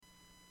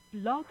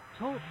Blog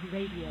Talk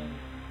Radio.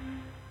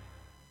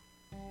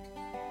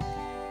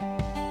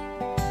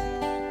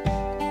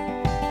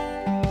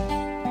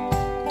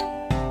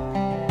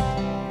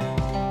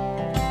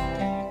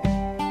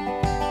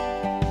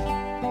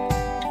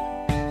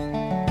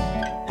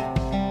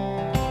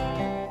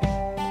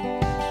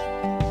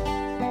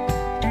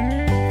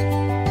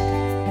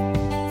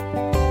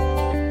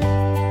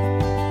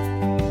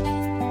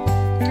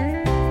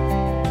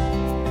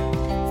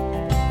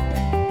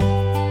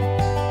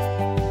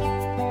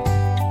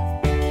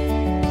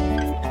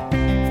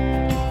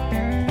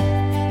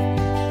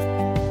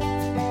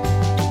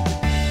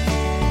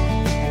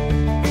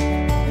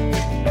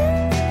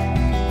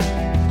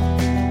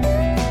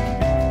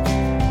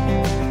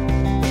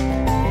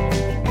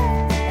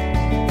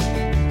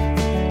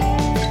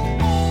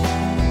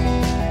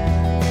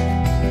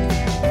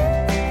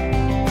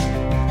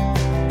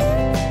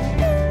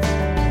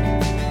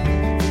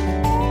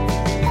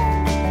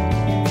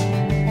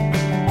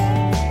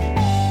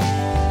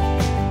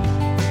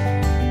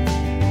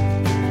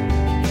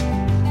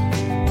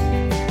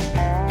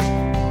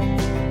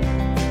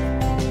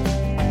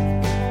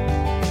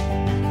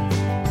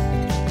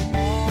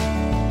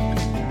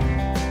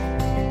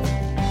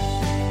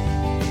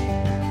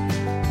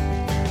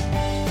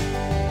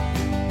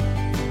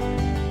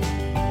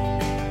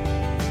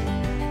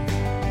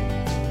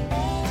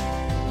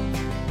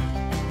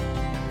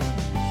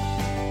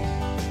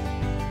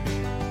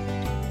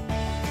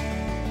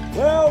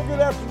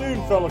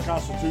 Fellow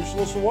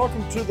constitutionalists, and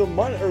welcome to the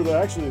Monday, or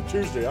the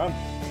Tuesday.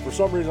 For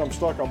some reason I'm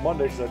stuck on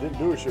Monday because I didn't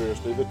do a show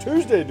yesterday. The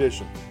Tuesday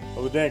edition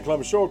of the Dan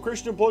Clements Show, a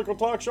Christian political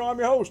talk show. I'm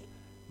your host,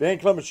 Dan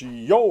Clements,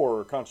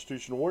 your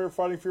constitutional warrior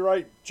fighting for your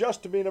right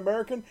just to be an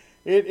American.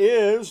 It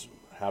is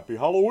Happy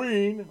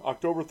Halloween,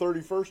 October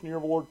 31st, in the year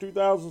of the Lord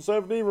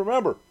 2017.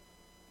 Remember,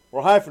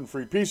 we're hyphen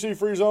free, PC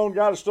free zone.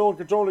 God is still in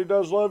control. He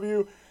does love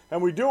you.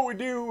 And we do what we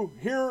do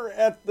here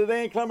at the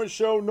Dan Clements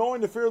Show, knowing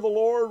the fear of the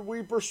Lord.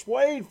 We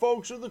persuade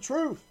folks of the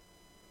truth.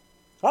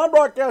 I'm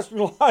broadcasting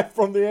live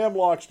from the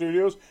Amlock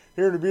Studios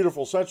here in the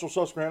beautiful central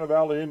Susquehanna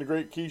Valley in the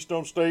great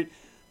Keystone State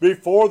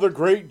before the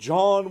great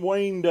John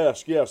Wayne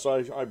desk. Yes,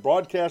 I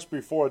broadcast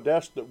before a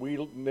desk that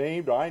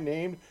I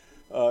named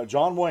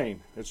John Wayne.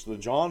 It's the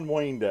John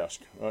Wayne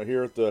desk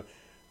here at the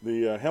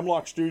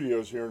Hemlock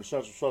Studios here in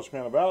central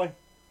Susquehanna Valley.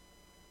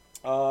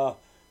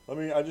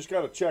 I just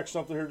got to check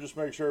something here, just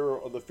make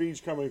sure the feed's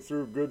coming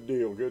through. Good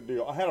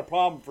deal. I had a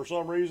problem for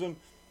some reason,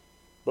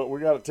 but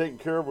we got it taken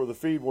care of where the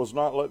feed was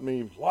not letting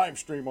me live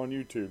stream on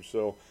YouTube.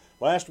 So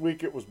last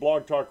week it was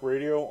Blog Talk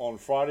Radio. On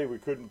Friday we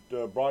couldn't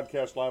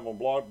broadcast live on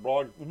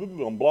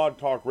Blog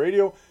Talk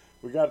Radio.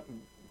 I don't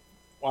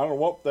know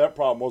what that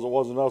problem was. It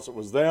wasn't us. It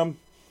was them.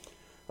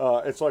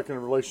 It's like in a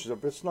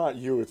relationship. It's not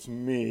you. It's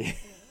me.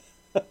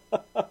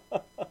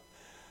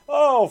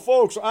 Oh,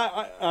 folks,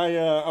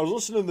 I was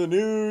listening to the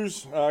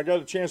news. I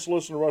got a chance to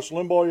listen to Rush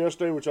Limbaugh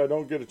yesterday, which I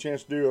don't get a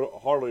chance to do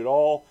hardly at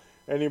all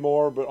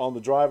anymore, but on the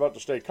drive out to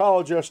State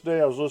College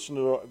yesterday, I was listening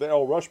to the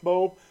El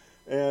Rushbo,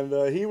 and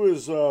he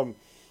was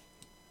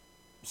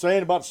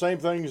saying about the same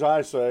things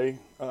I say,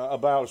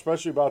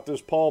 especially about this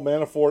Paul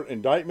Manafort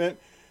indictment,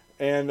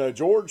 and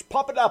George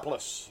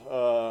Papadopoulos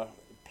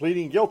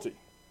pleading guilty.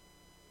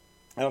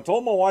 And I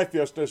told my wife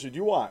yesterday, I said,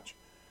 you watch.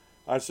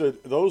 I said,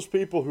 those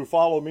people who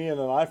follow me and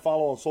that I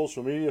follow on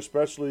social media,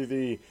 especially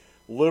the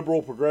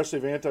liberal,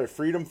 progressive,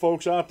 anti-freedom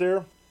folks out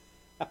there,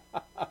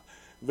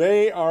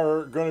 they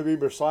are going to be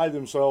beside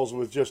themselves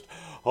with just,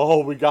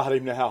 oh, we got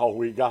him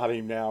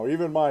now.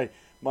 Even my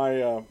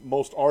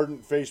most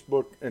ardent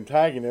Facebook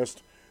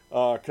antagonist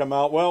come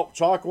out, well,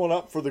 chalk one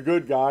up for the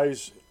good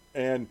guys,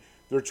 and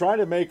they're trying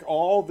to make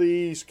all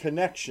these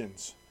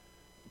connections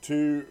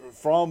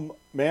from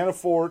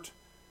Manafort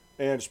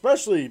and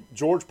especially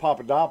George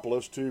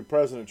Papadopoulos to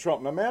President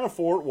Trump. Now,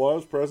 Manafort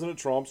was President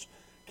Trump's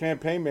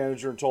campaign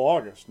manager until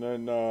August,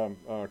 and then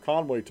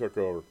Conway took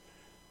over.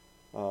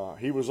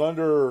 He was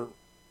under...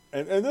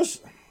 And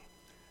this,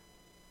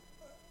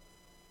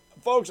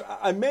 folks,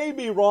 I may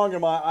be wrong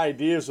in my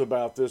ideas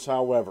about this,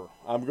 however.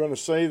 I'm going to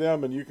say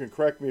them, and you can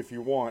correct me if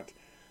you want.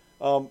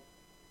 Paul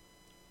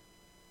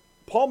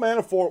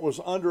Manafort was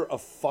under a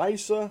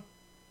FISA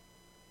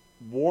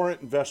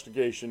warrant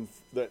investigation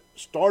that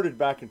started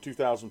back in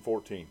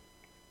 2014.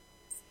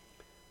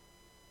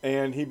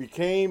 And he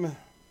became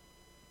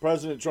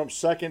President Trump's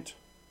second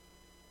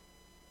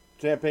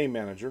campaign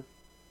manager,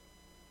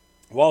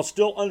 while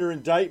still under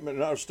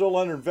indictment, or still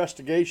under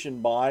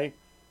investigation by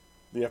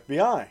the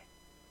FBI.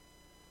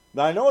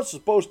 Now, I know it's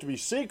supposed to be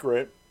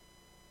secret,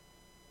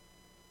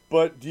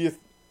 but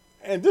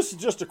and this is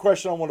just a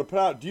question I want to put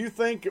out, do you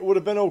think it would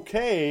have been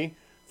okay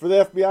for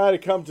the FBI to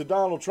come to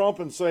Donald Trump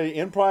and say,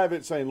 in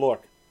private, saying,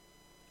 look,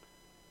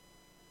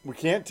 we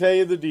can't tell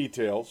you the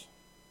details,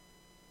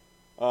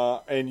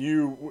 and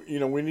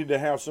we need to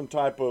have some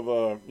type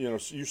of,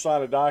 you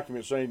sign a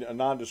document saying a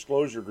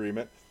non-disclosure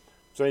agreement,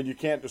 saying you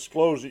can't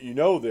disclose it,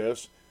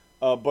 this,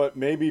 but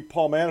maybe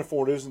Paul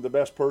Manafort isn't the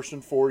best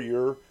person for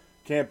your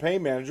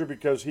campaign manager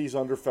because he's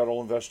under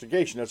federal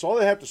investigation. That's all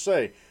they have to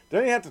say. They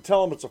didn't have to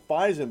tell him it's a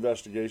FISA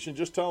investigation.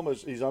 Just tell him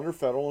he's under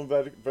federal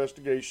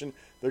investigation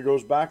that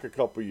goes back a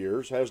couple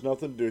years, has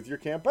nothing to do with your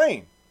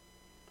campaign.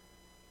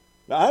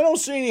 Now, I don't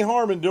see any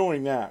harm in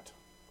doing that,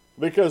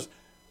 because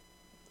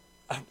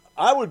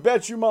I would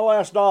bet you my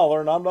last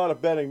dollar, and I'm not a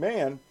betting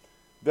man,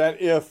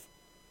 that if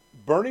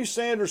Bernie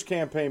Sanders'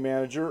 campaign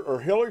manager or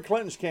Hillary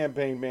Clinton's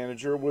campaign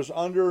manager was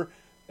under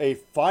a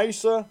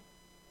FISA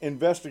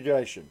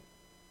investigation,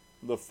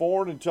 the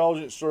Foreign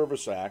Intelligence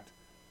Service Act,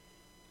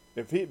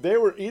 if they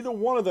were, either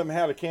one of them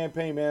had a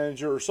campaign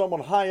manager or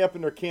someone high up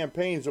in their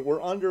campaigns that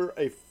were under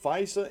a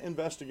FISA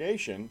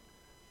investigation,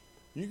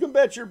 you can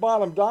bet your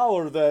bottom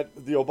dollar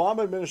that the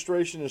Obama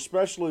administration,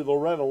 especially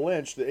Loretta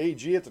Lynch, the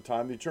AG at the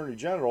time, the Attorney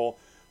General,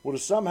 would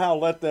have somehow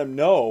let them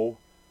know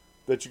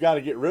that you got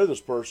to get rid of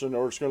this person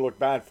or it's going to look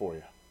bad for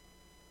you.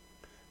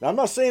 Now, I'm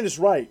not saying it's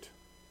right.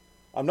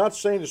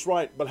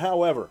 But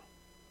however,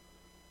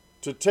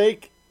 to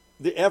take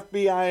the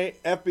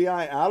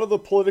FBI out of the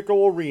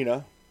political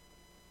arena,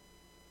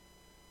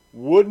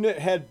 wouldn't it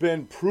have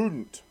been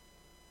prudent?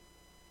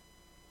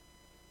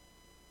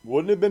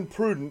 Wouldn't it have been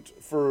prudent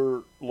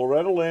for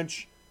Loretta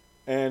Lynch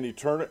and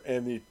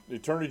the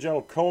Attorney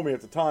General Comey at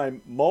the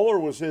time? Mueller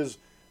was his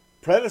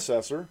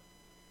predecessor,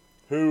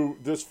 who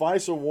this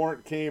FISA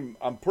warrant came,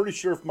 I'm pretty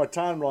sure if my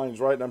timeline's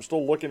right, and I'm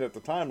still looking at the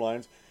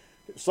timelines,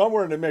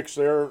 somewhere in the mix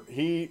there,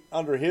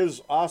 under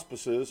his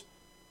auspices,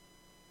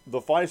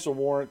 the FISA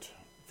warrant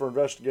for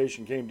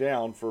investigation came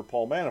down for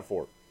Paul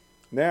Manafort.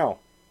 Now,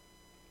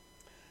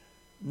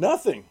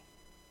 nothing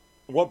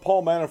what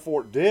Paul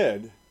Manafort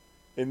did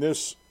in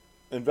this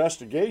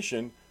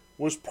investigation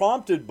was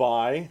prompted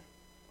by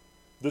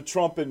the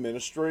Trump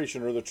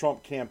administration or the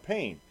Trump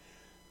campaign.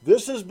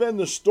 This has been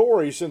the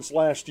story since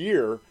last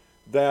year,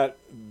 that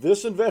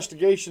this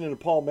investigation into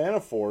Paul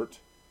Manafort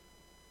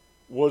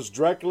was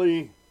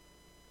directly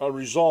a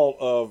result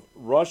of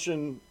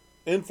Russian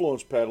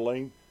influence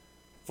peddling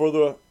for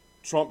the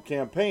Trump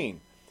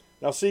campaign.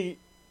 Now, see,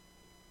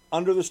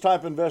 under this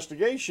type of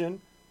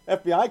investigation,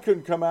 FBI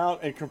couldn't come out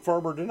and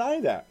confirm or deny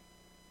that.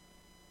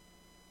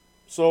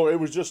 So it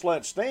was just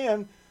let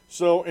stand.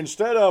 So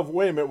instead of,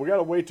 wait a minute, we got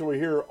to wait till we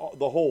hear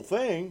the whole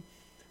thing,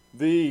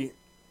 the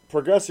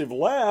progressive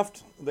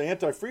left, the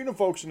anti-freedom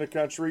folks in the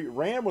country,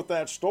 ran with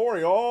that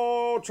story.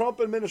 Oh,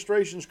 Trump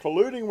administration's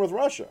colluding with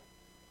Russia.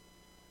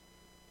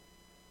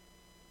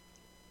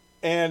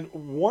 And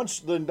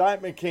once the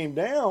indictment came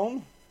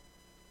down,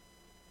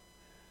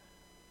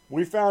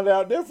 we found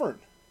out different.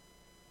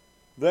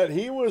 That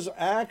he was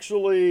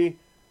actually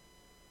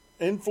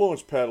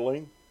influence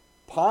peddling,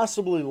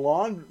 possibly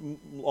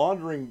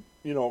laundering,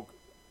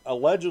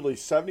 allegedly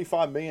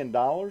 $75 million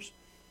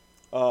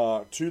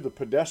to the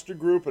Podesta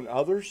Group and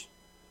others.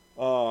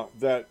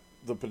 That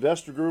the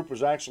Podesta Group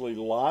was actually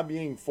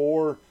lobbying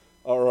for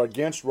or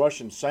against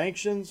Russian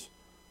sanctions,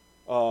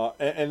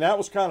 and that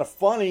was kind of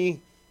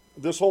funny.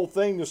 This whole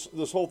thing's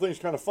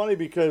kind of funny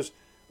because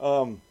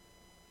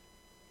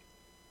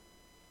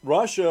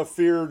Russia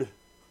feared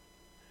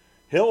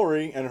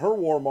Hillary and her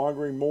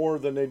warmongering more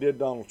than they did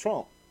Donald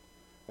Trump.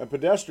 And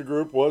Podesta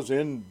Group was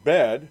in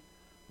bed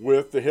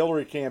with the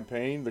Hillary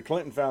campaign, the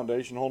Clinton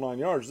Foundation, whole nine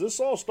yards. This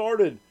all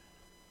started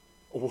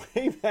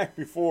way back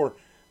before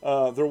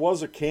there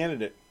was a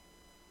candidate,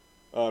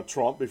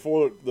 Trump,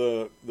 before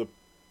the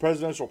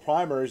presidential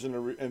primaries in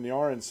the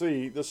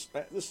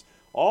RNC.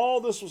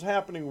 All this was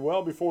happening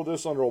well before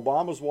this, under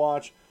Obama's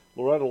watch,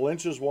 Loretta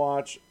Lynch's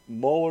watch,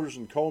 Mueller's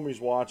and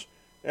Comey's watch.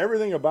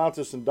 Everything about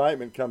this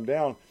indictment come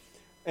down.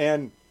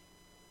 And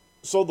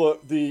so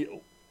the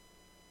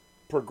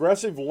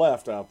progressive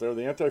left out there,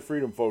 the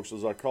anti-freedom folks,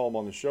 as I call them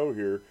on the show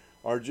here,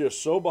 are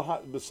just so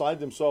beside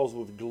themselves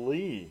with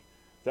glee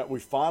that we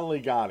finally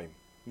got him.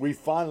 We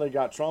finally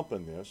got Trump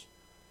in this.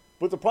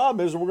 But the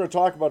problem is, and we're going to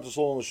talk about this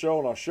all on the show,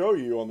 and I'll show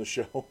you on the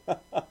show,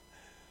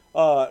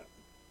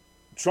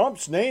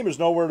 Trump's name is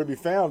nowhere to be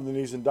found in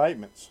these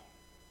indictments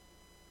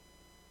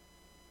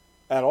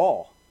at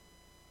all.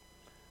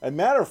 As a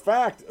matter of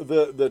fact,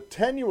 the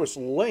tenuous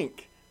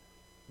link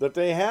that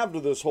they have to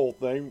this whole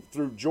thing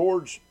through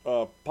George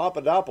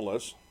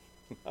Papadopoulos,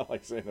 I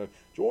like saying that,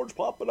 George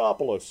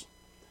Papadopoulos,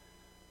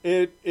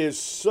 it is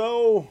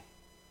so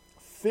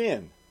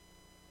thin.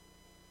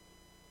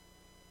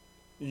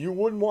 You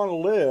wouldn't want to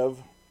live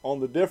on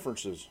the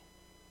differences.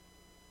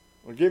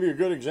 I'll give you a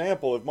good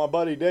example. If my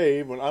buddy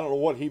Dave, when I don't know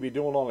what he'd be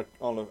doing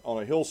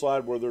on a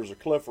hillside where there's a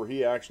cliff where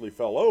he actually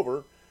fell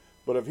over,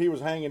 but if he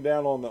was hanging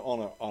down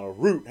on a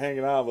root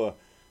hanging out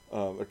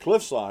of a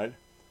cliffside,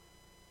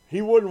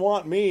 he wouldn't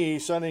want me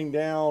sending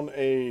down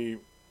a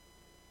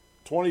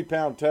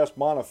 20-pound test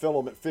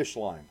monofilament fish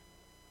line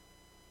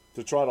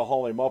to try to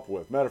haul him up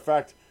with. Matter of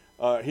fact,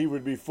 he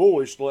would be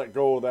foolish to let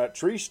go of that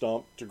tree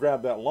stump to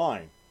grab that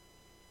line.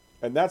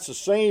 And that's the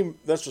same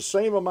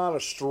amount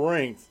of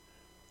strength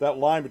that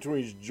line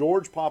between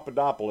George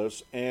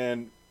Papadopoulos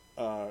and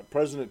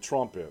President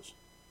Trump is.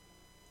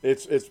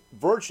 It's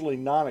virtually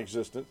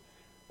non-existent.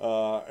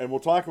 And we'll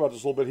talk about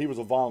this a little bit. He was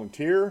a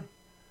volunteer,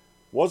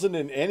 wasn't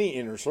in any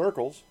inner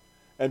circles.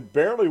 and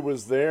barely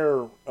was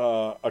there,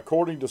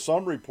 according to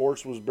some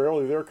reports, was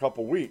barely there a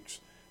couple weeks.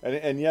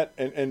 And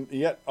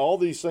yet all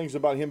these things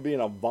about him being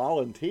a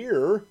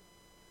volunteer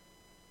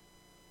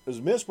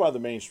is missed by the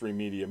mainstream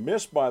media,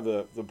 missed by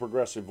the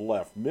progressive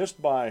left,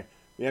 missed by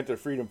the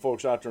anti-freedom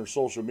folks out there on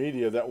social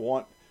media that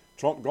want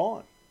Trump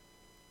gone.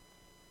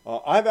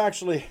 I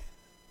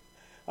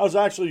was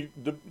actually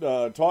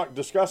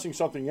discussing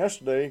something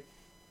yesterday.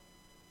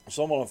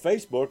 Someone on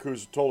Facebook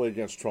who's totally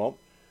against Trump,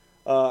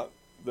 that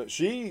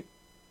she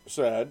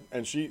said,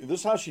 and this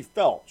is how she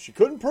felt. She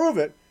couldn't prove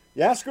it.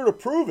 You ask her to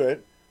prove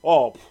it.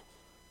 Oh,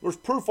 there's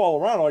proof all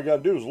around. All you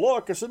got to do is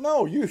look. I said,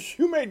 no, you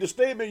made the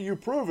statement. You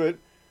prove it.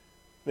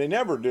 They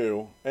never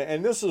do.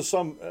 And this is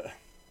something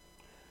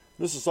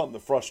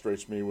that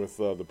frustrates me with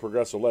the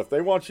progressive left.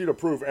 They want you to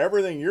prove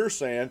everything you're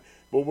saying,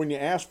 but when you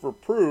ask for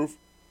proof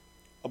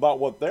about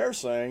what they're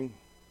saying,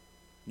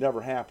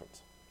 never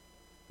happens.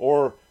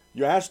 Or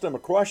you ask them a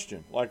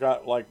question, like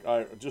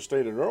I just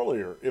stated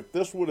earlier. If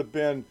this would have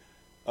been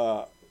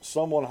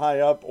someone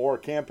high up or a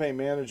campaign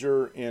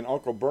manager in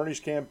Uncle Bernie's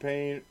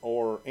campaign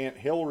or Aunt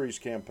Hillary's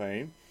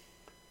campaign,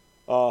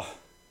 do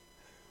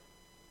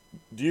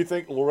you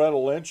think Loretta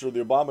Lynch or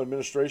the Obama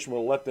administration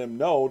would let them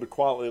know to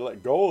quietly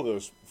let go of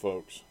those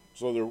folks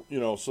so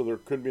there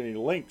couldn't be any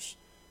links,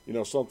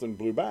 something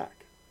blew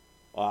back?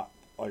 Like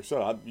I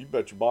said, you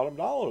bet your bottom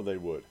dollar they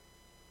would.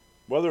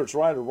 Whether it's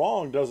right or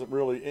wrong doesn't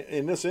really,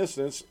 in this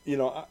instance,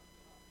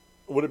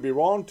 would it be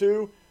wrong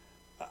to?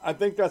 I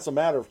think that's a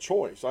matter of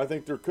choice. I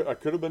think it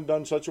could have been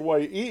done such a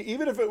way,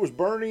 even if it was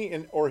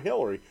Bernie or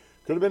Hillary,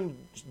 could have been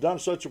done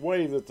such a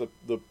way that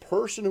the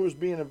person who was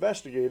being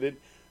investigated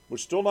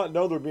would still not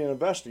know they're being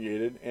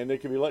investigated, and they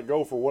could be let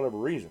go for whatever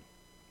reason.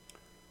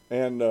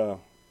 And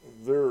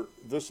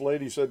this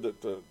lady said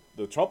that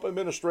the Trump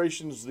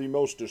administration is the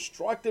most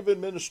destructive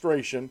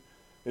administration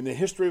in the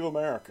history of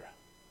America.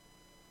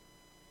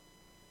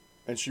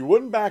 And she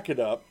wouldn't back it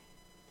up.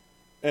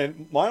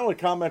 And my only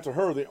comment to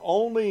her, the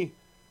only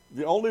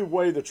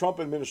way the Trump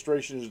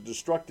administration is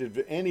destructive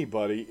to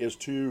anybody is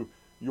to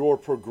your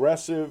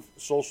progressive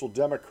social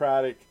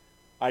democratic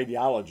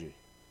ideology.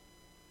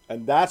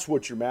 And that's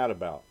what you're mad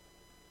about.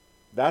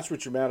 That's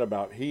what you're mad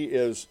about. He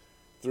is,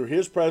 through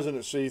his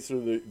presidency,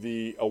 through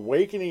the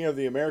awakening of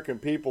the American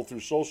people through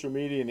social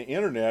media and the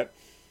internet,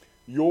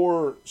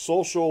 your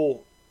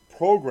social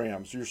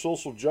programs, your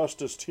social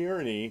justice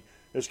tyranny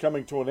is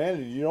coming to an end,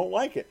 and you don't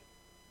like it.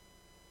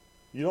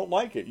 You don't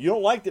like it. You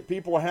don't like that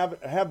people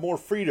have more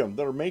freedom,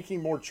 that are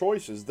making more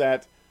choices,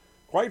 that,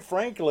 quite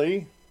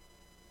frankly,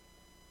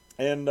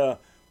 and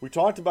we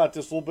talked about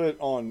this a little bit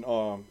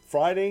on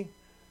Friday,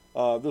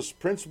 this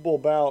principle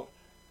about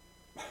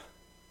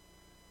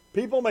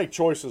people make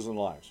choices in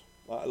lives.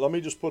 Let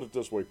me just put it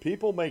this way.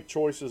 People make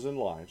choices in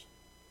lives,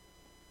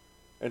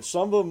 and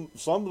some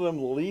of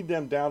them lead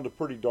them down to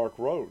pretty dark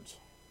roads.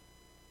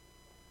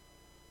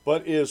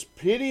 But is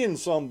pitying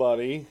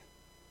somebody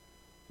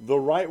the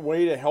right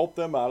way to help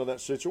them out of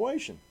that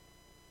situation?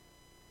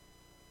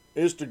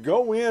 Is to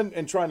go in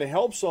and try to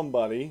help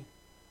somebody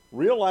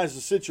realize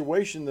the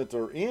situation that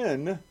they're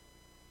in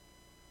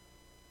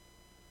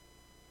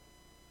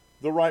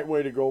the right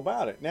way to go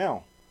about it.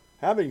 Now,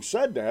 having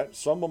said that,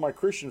 some of my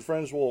Christian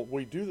friends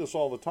we do this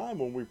all the time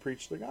when we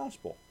preach the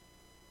gospel.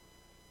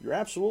 You're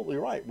absolutely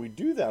right. We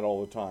do that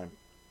all the time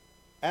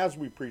as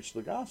we preach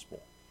the gospel.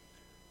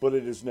 But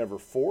it is never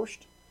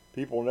forced.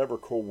 People are never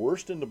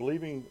coerced into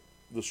believing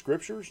the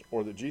scriptures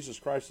or that Jesus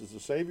Christ is the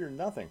Savior.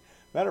 Nothing.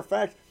 Matter of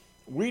fact,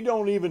 we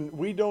don't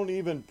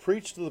even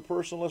preach to the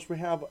person unless we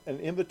have an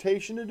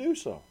invitation to do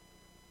so.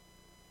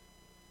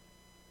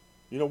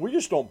 We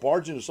just don't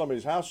barge into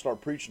somebody's house and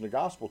start preaching the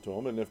gospel to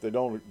them. And if they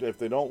don't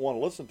want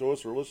to listen to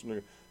us or listen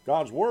to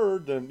God's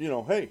word, then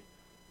hey,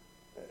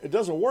 it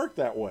doesn't work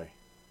that way.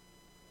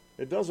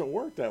 It doesn't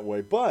work that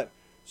way. But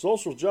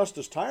social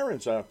justice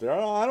tyrants out there,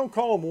 I don't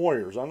call them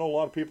warriors. I know a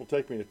lot of people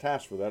take me to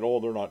task for that. Oh,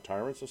 they're not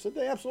tyrants. I said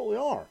they absolutely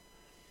are.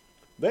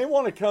 They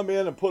want to come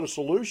in and put a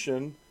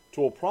solution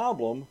to a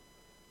problem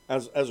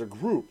as a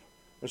group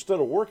instead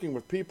of working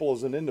with people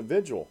as an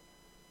individual.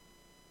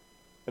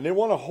 And they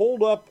want to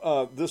hold up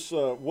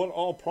what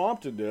all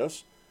prompted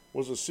this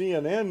was a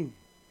CNN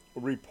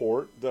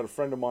report that a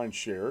friend of mine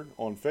shared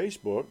on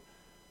Facebook,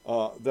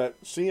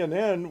 that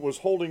CNN was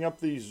holding up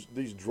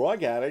these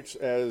drug addicts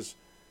as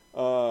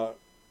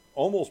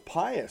almost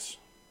pious,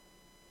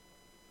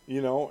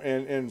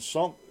 and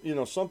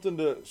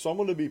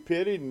someone to be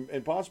pitied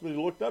and possibly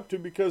looked up to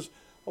because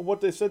of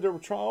what they said they were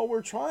trying. Oh,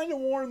 we're trying to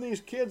warn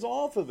these kids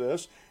off of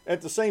this,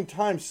 at the same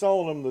time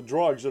selling them the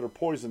drugs that are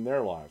poisoning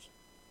their lives.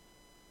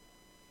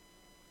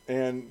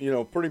 And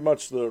pretty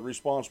much the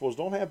response was,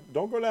 don't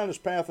go down this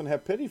path and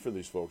have pity for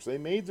these folks. They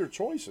made their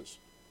choices.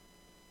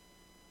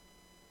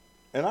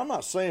 And I'm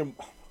not saying,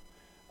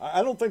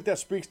 I don't think that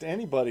speaks to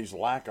anybody's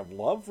lack of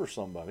love for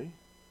somebody.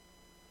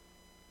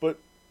 But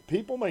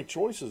people make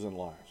choices in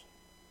lives.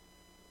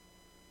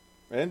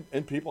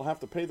 And people have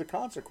to pay the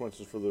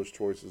consequences for those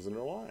choices in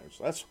their lives.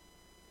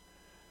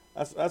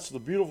 That's the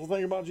beautiful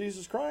thing about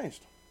Jesus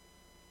Christ.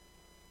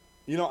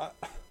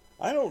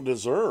 I don't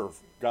deserve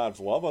God's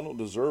love. I don't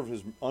deserve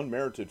His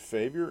unmerited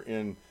favor,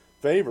 in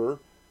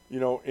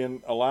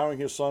allowing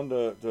His Son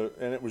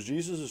and it was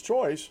Jesus'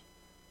 choice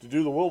to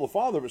do the will of the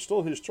Father, but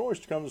still His choice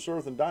to come to this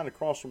earth and die on the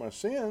cross for my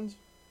sins.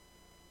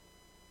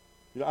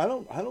 I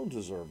don't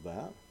deserve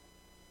that.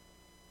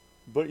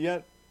 But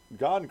yet,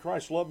 God and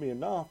Christ loved me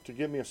enough to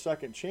give me a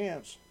second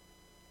chance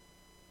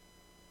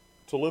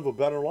to live a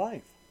better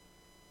life,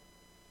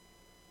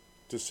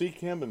 to seek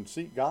Him and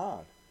seek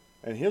God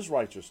and His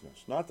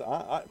righteousness. Not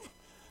that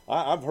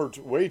I've heard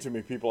way too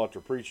many people after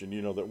preaching,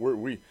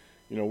 that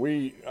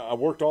I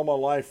worked all my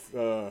life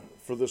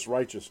for this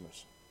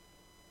righteousness.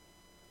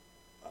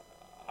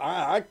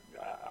 I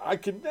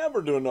could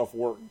never do enough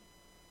work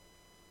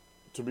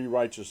to be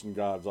righteous in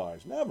God's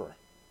eyes. Never.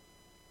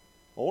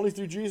 Only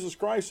through Jesus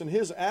Christ and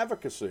His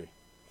advocacy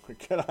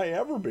can I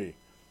ever be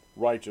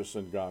righteous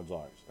in God's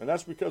eyes. And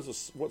that's because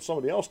of what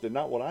somebody else did,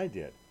 not what I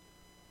did.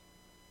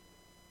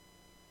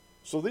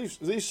 So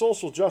these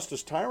social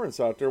justice tyrants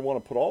out there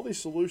want to put all these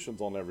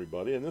solutions on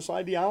everybody, and this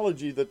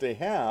ideology that they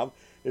have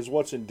is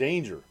what's in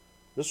danger.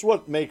 This is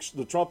what makes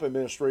the Trump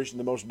administration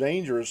the most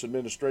dangerous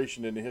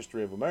administration in the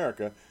history of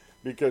America,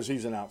 because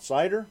he's an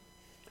outsider.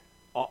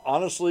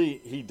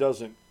 Honestly, he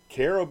doesn't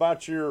care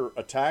about your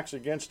attacks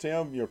against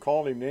him,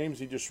 calling him names.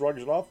 He just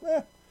shrugs it off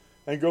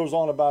and goes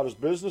on about his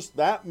business.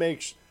 That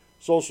makes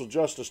social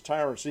justice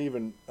tyrants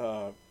even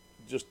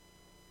just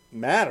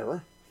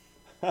madder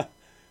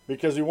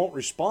because he won't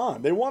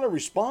respond. They want a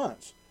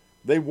response.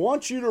 They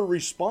want you to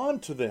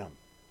respond to them.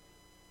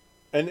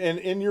 And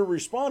in your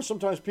response,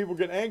 sometimes people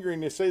get angry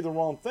and they say the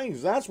wrong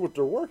things. That's what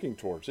they're working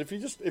towards. If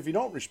you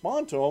don't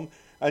respond to them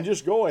and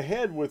just go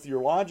ahead with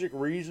your logic,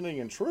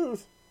 reasoning, and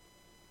truth,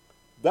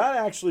 that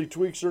actually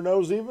tweaks their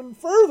nose even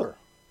further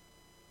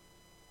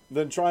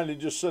than trying to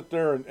just sit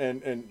there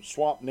and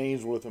swap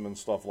names with them and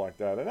stuff like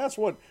that. And that's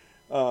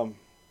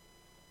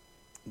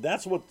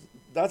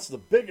the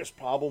biggest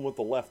problem with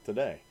the left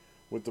today,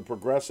 with the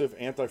progressive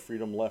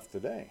anti-freedom left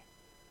today,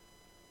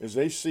 is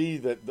they see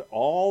that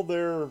all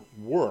their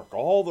work,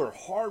 all their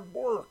hard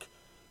work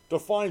to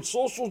find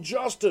social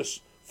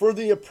justice for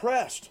the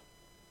oppressed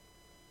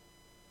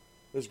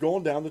is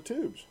going down the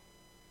tubes.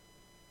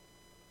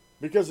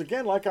 Because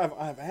again, like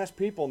I've asked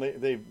people,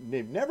 and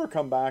they've never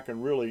come back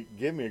and really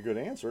give me a good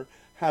answer.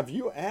 Have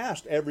you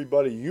asked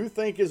everybody you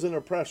think is an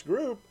oppressed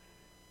group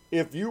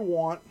if they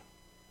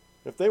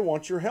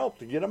want your help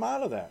to get them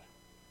out of that?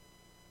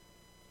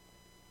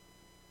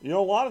 A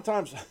lot of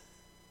times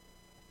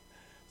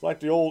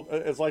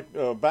it's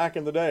like back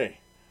in the day,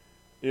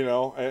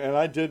 and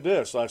I did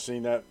this. I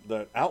seen that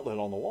outlet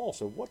on the wall.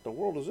 So what the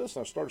world is this?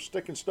 And I started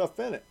sticking stuff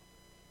in it.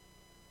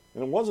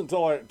 And it wasn't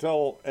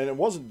and it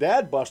wasn't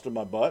Dad busting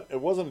my butt.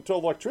 It wasn't until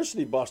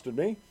electricity busted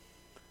me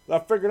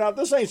that I figured out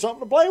this ain't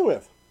something to play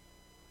with.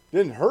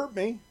 Didn't hurt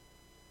me.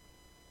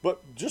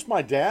 But just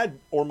my dad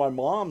or my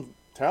mom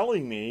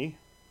telling me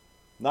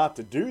not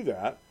to do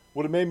that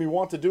would have made me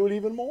want to do it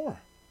even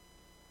more.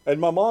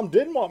 And my mom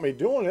didn't want me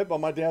doing it,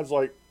 but my dad's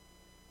like,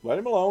 let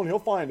him alone, he'll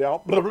find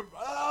out.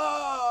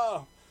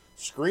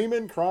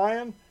 Screaming,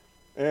 crying,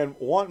 and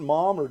wanting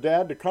mom or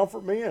dad to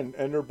comfort me, and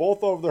they're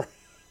both over there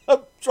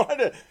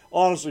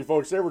honestly,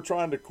 folks, they were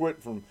trying to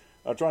quit from,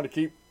 trying to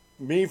keep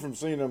me from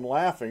seeing them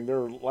laughing.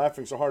 They're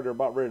laughing so hard they're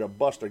about ready to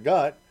bust a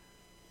gut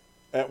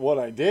at what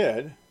I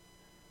did.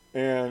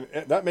 And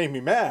that made me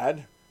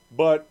mad.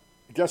 But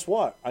guess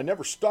what? I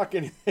never stuck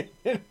anything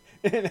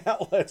in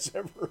outlets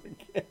ever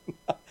again.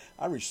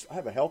 I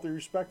have a healthy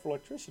respect for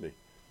electricity.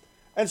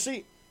 And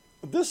see,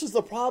 this is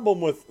the problem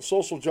with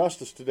social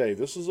justice today.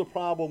 This is a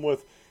problem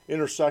with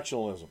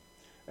intersectionalism.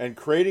 And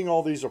creating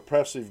all these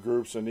oppressive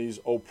groups and these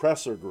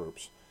oppressor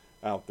groups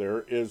out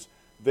there is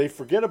they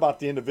forget about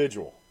the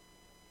individual.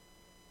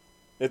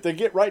 If they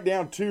get right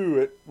down to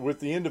it with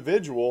the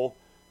individual,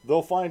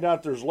 they'll find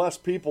out there's less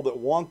people that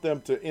want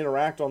them to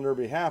interact on their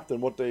behalf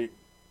than what they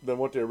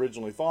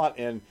originally thought,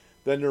 and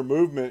then their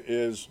movement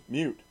is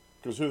mute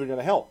because who they're going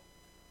to help.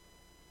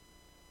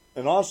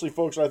 And honestly,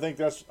 folks, I think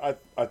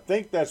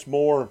that's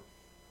more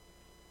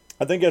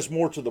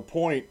to the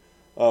point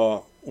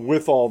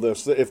with all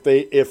this.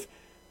 If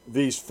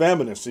these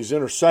feminists, these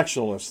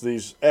intersectionalists,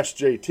 these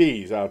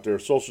SJTs out there,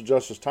 social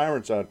justice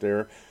tyrants out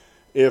there,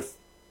 if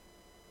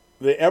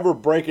they ever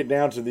break it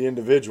down to the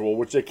individual,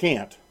 which they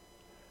can't.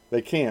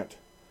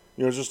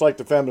 It's just like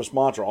the feminist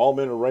mantra, all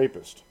men are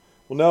rapists.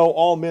 Well, no,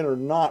 all men are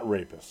not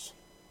rapists.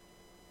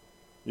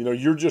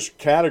 You're just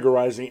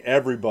categorizing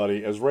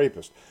everybody as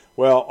rapists.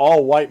 Well,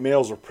 all white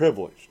males are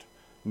privileged.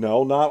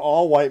 No, not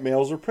all white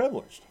males are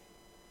privileged.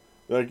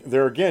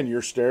 There again,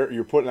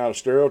 you're putting out a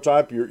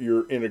stereotype.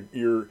 You're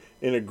in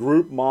a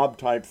group mob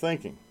type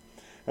thinking,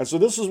 and so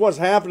this is what's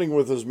happening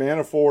with this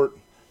Manafort,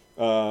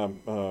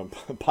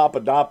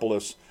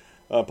 Papadopoulos.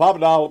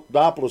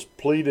 Papadopoulos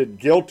pleaded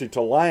guilty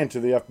to lying to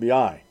the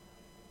FBI.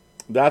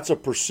 That's a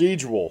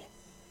procedural.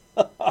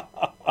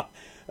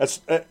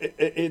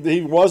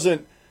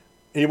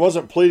 He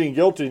wasn't pleading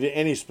guilty to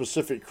any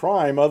specific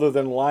crime other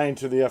than lying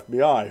to the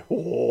FBI.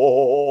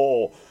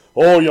 Oh,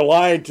 oh, you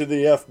lied to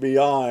the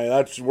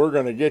FBI. We're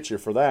going to get you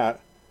for that.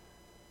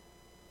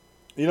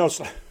 You know,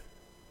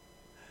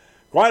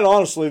 quite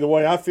honestly, the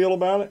way I feel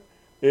about it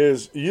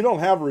is you don't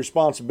have a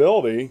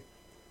responsibility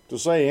to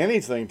say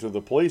anything to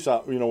the police,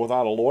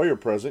 without a lawyer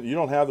present. You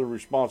don't have the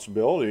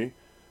responsibility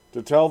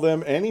to tell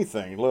them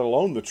anything, let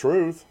alone the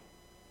truth.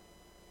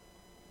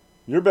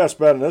 Your best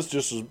bet in this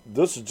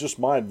is just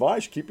my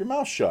advice. Keep your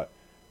mouth shut.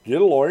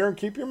 Get a lawyer and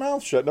keep your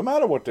mouth shut, no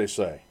matter what they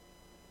say.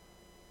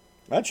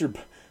 That's your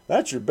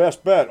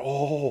best bet.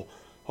 Oh,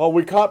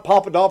 we caught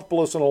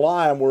Papadopoulos in a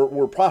lie, and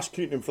we're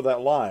prosecuting him for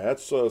that lie.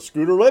 That's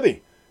Scooter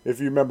Libby, if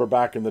you remember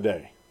back in the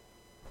day.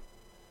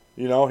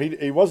 You know,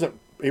 he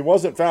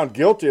wasn't found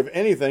guilty of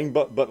anything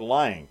but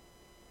lying.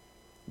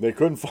 They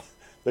couldn't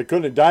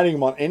indict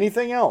him on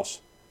anything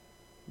else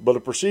but a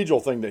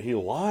procedural thing that he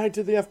lied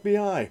to the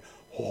FBI.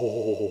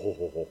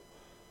 Oh,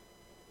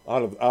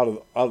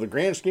 out of the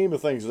grand scheme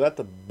of things, is that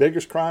the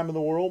biggest crime in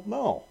the world?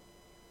 No.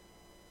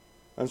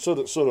 And so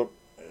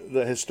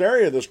the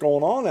hysteria that's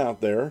going on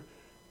out there,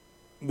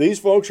 these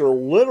folks are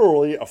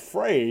literally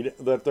afraid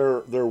that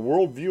their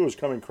worldview is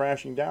coming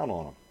crashing down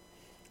on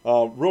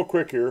them. Real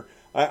quick here,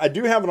 I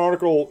do have an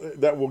article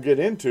that we'll get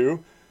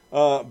into,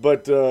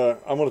 but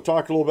I'm going to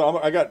talk a little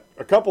bit. I got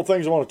a couple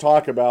things I want to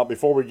talk about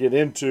before we get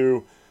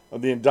into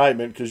the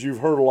indictment, because you've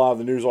heard a lot of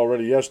the news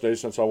already yesterday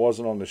since I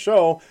wasn't on the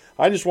show.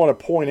 I just want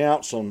to point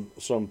out some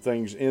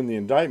things in the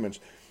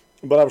indictments.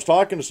 But I was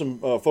talking to some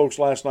folks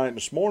last night and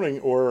this morning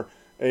where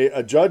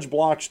a judge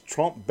blocks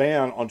Trump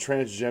ban on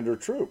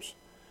transgender troops.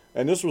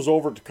 And this was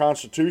over at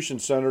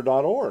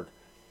theconstitutioncenter.org.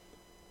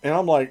 And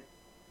I'm like,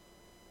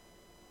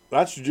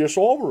 that's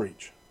judicial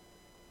overreach.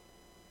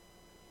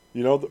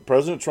 You know,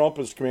 President Trump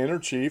is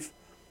commander-in-chief,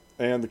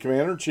 and the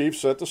commander-in-chief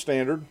set the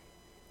standard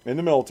in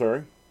the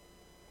military.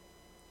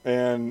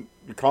 And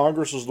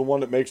Congress is the one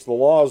that makes the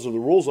laws or the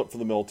rules up for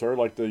the military,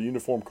 like the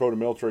Uniform Code of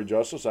Military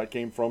Justice. That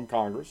came from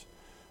Congress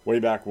way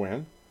back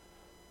when.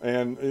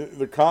 And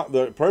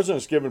the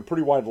president's given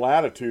pretty wide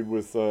latitude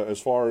with as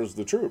far as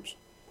the troops.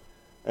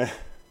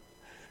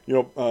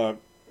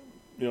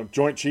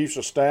 Joint Chiefs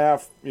of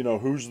Staff.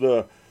 Who's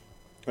the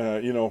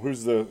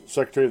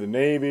Secretary of the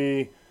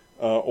Navy,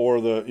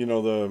 or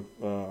the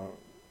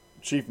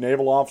Chief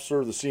Naval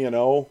Officer, the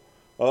CNO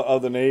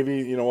of the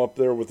Navy. Up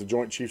there with the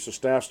Joint Chiefs of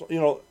Staff.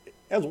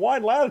 Has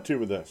wide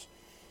latitude with this.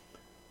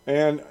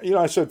 And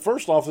I said,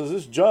 first off,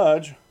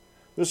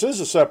 this is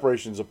a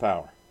separations of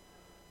power.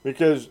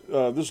 Because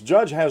this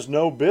judge has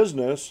no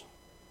business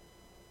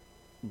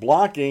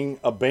blocking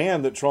a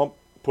ban that Trump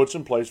puts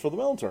in place for the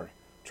military.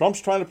 Trump's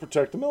trying to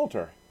protect the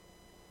military.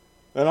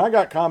 And I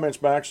got comments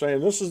back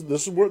saying this is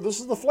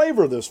the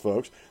flavor of this,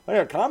 folks. I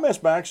got comments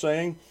back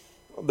saying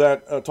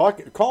that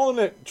calling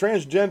it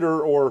transgender,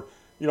 or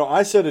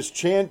I said it's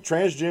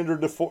transgender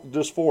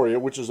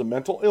dysphoria, which is a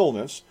mental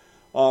illness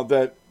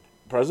that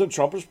President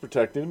Trump is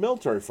protecting the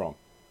military from.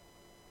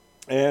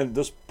 And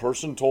this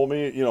person told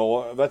me,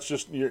 that's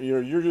just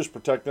you're just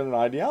protecting an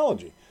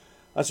ideology.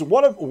 I said,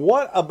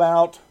 what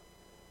about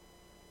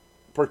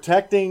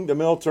protecting the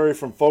military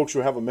from folks who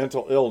have a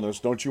mental illness?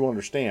 Don't you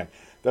understand?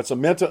 That's a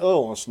mental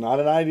illness, not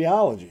an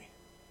ideology.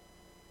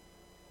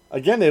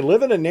 Again, they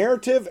live in a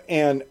narrative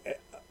and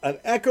an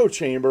echo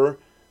chamber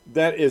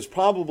that is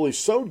probably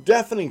so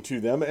deafening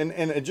to them.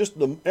 And just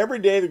every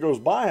day that goes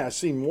by, I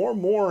see more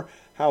and more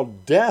how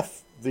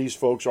deaf these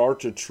folks are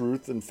to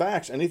truth and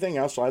facts. Anything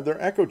outside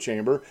their echo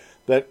chamber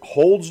that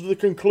holds the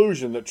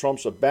conclusion that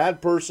Trump's a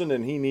bad person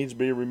and he needs to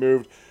be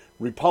removed.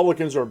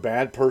 Republicans are a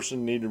bad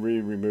person, need to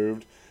be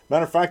removed.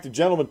 Matter of fact, the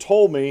gentleman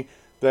told me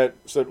that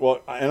said,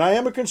 well, and I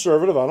am a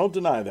conservative, I don't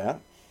deny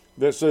that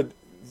said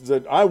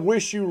that I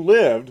wish you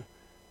lived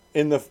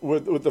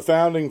with the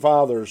founding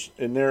fathers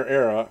in their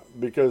era,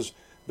 because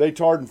they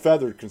tarred and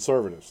feathered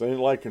conservatives. They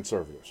didn't like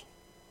conservatives.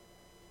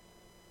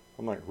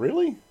 I'm like,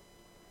 really?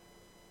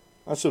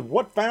 I said,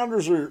 what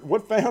founders and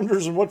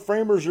what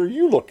framers are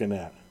you looking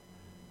at?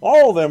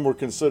 All of them were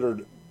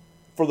considered,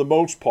 for the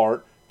most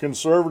part,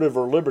 conservative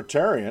or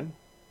libertarian.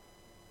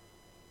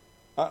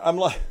 I'm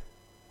like,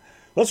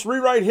 let's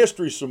rewrite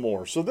history some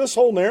more. So this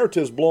whole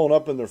narrative is blown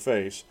up in their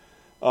face.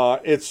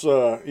 It's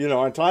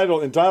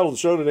entitled the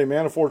show today,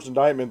 Manafort's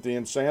indictment, The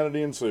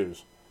Insanity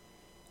Ensues.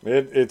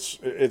 It's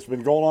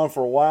been going on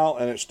for a while,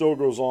 and it still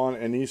goes on,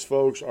 and these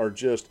folks are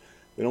just,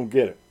 they don't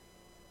get it.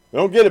 They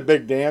don't get it,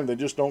 Big Dan. They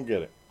just don't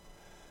get it.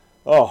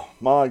 Oh,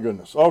 my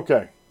goodness.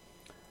 Okay.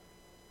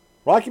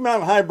 Rocky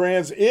Mountain High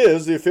Brands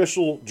is the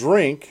official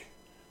drink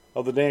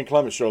of the Dan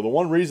Clements Show. The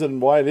one reason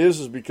why it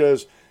is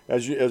because,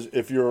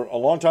 if you're a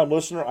long-time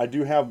listener, I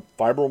do have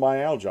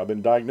fibromyalgia. I've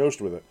been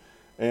diagnosed with it.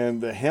 And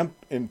the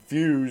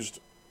hemp-infused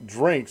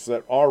drinks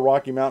that are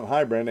Rocky Mountain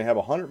High Brand, they have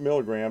 100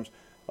 milligrams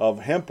of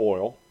hemp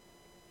oil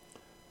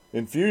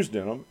infused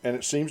in them, and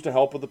it seems to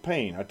help with the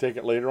pain. I take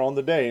it later on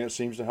the day, and it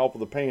seems to help with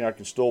the pain. I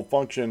can still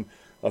function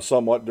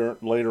somewhat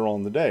later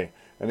on the day.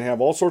 And they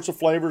have all sorts of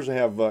flavors. They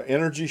have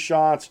energy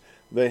shots.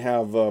 They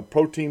have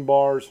protein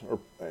bars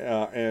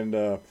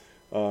and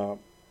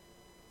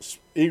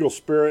Eagle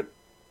Spirit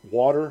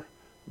water.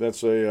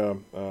 That's a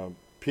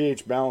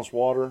pH balanced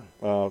water.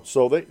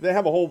 So they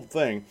have a whole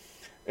thing.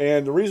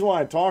 And the reason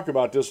why I talk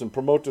about this and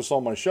promote this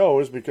on my show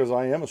is because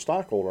I am a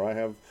stockholder. I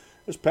have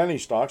this penny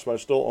stocks, but I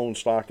still own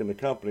stock in the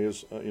company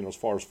as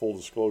far as full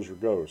disclosure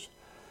goes.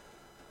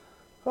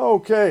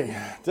 Okay,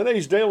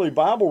 today's daily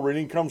Bible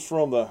reading comes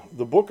from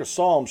the book of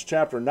Psalms,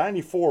 chapter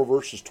 94,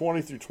 verses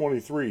 20 through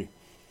 23.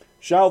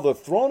 Shall the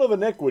throne of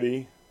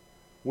iniquity,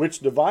 which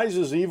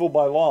devises evil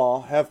by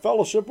law, have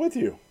fellowship with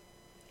you?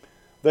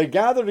 They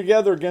gather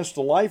together against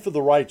the life of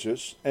the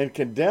righteous and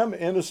condemn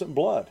innocent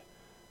blood.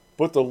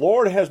 But the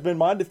Lord has been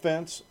my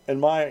defense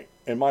and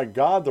my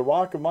God, the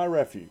rock of my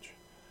refuge.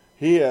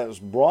 He has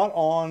brought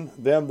on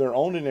them their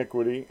own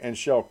iniquity and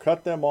shall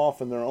cut them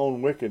off in their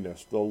own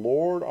wickedness. The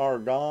Lord our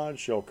God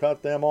shall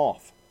cut them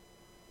off.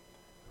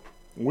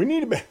 We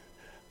need to be,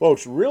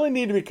 folks, really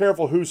need to be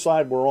careful whose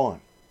side we're on.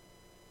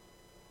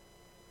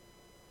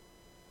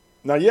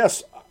 Now,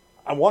 yes,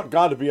 I want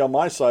God to be on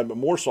my side, but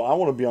more so, I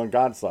want to be on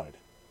God's side.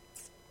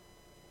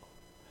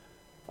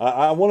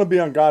 I want to be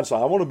on God's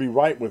side. I want to be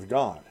right with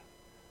God.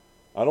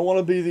 I don't want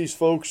to be these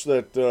folks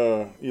that,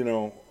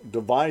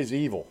 devise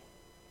evil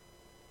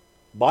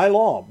by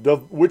law,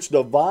 which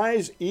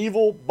devise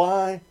evil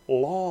by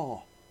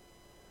law.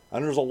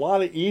 And there's a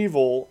lot of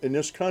evil in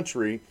this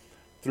country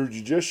through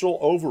judicial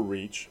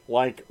overreach,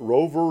 like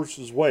Roe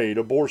versus Wade,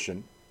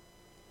 abortion,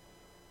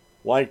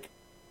 like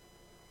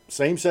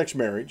same-sex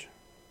marriage,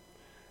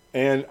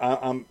 and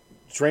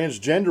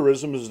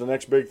transgenderism is the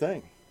next big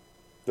thing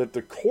that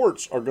the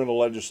courts are going to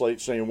legislate,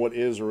 saying what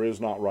is or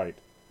is not right.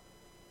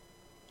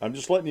 I'm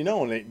just letting you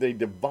know, and they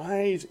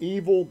devise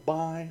evil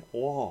by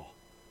law.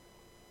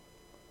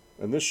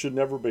 And this should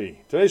never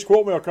be. Today's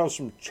quote mail comes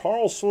from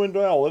Charles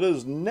Swindoll.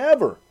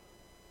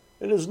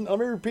 Let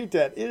me repeat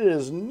that. It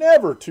is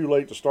never too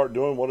late to start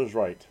doing what is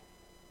right.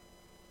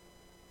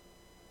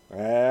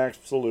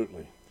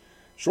 Absolutely.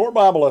 Short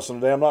Bible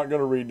lesson today. I'm not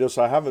going to read this.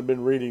 I haven't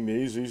been reading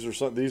these.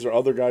 These are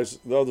other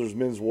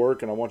men's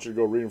work, and I want you to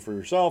go read them for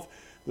yourself.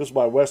 This is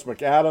by Wes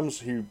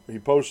McAdams. He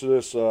posted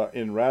this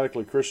in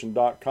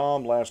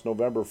radicallychristian.com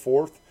November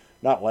 4th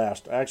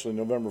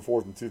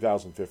in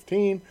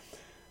 2015.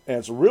 And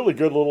it's a really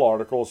good little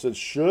article. It says,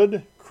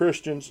 should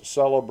Christians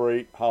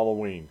celebrate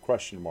Halloween? ?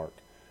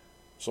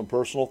 Some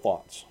personal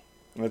thoughts.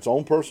 And its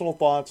own personal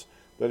thoughts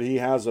that he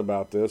has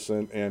about this.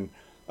 And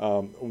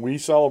we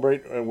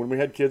celebrate, when we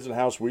had kids in the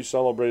house, we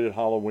celebrated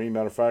Halloween.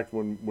 Matter of fact,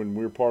 when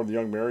we were part of the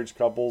young marriage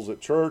couples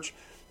at church,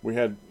 we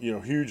had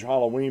huge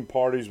Halloween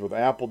parties with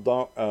apple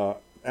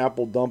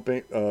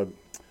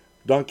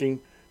dunking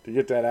to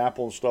get that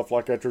apple and stuff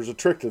like that. There's a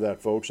trick to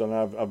that, folks, and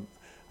I've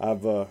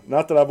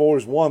not that I've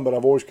always won, but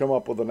I've always come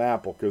up with an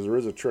apple because there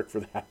is a trick for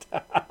that.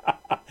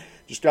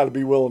 Just got to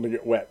be willing to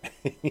get wet.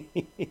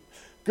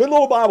 Good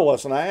little Bible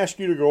lesson. I ask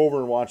you to go over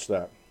and watch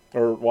that,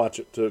 or watch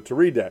it to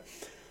read that.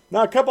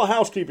 Now, a couple of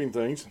housekeeping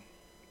things,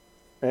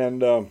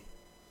 and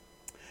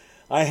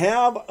I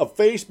have a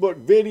Facebook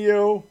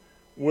video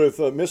with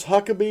Miss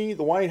Huckabee,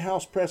 the White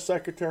House press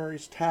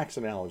secretary's tax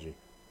analogy.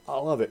 I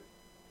love it.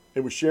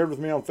 It was shared with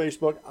me on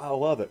Facebook. I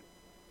love it.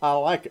 I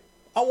like it.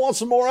 I want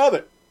some more of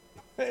it.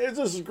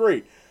 This is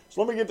great.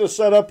 So let me get this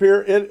set up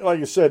here. Like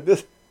I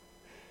said,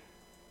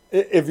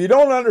 if you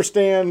don't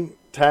understand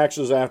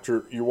taxes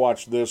after you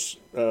watch this,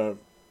 you're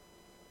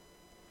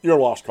a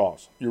lost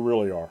cause. You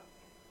really are.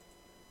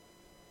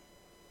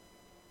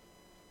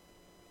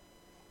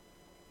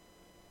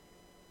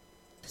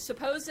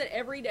 Suppose that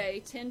every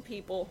day 10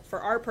 people,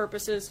 for our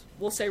purposes,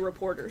 we'll say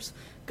reporters,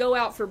 go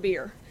out for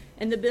beer,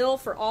 and the bill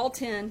for all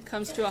 10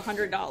 comes to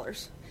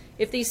 $100.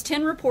 If these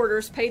 10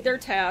 reporters paid their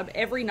tab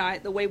every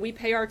night the way we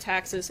pay our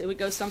taxes, it would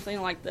go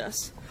something like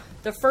this.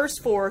 The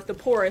first 4, the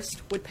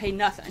poorest, would pay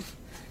nothing.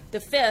 The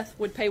 5th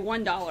would pay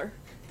 $1.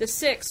 The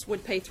 6th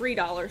would pay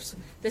 $3.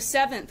 The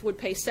 7th would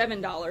pay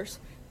 $7.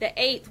 The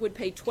 8th would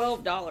pay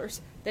 $12.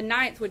 The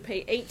 9th would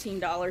pay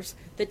 $18.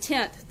 The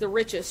 10th, the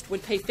richest,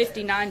 would pay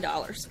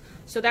 $59.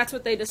 So that's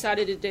what they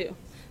decided to do.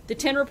 The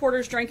 10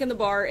 reporters drank in the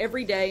bar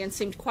every day and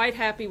seemed quite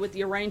happy with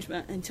the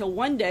arrangement until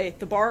one day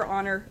the bar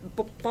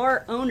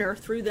owner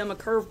threw them a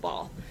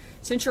curveball.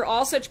 Since you're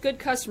all such good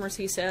customers,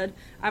 he said,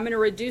 I'm going to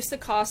reduce the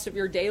cost of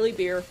your daily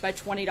beer by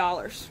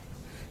 $20.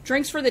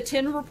 Drinks for the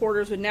 10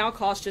 reporters would now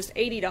cost just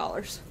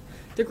 $80.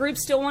 The group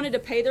still wanted to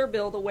pay their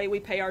bill the way we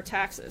pay our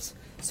taxes,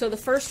 so the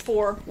first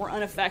 4 were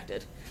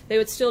unaffected. They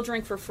would still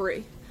drink for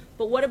free.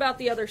 But what about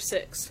the other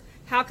 6?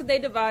 How could they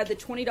divide the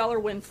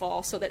 $20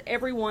 windfall so that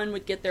everyone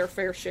would get their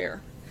fair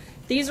share?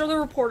 These are the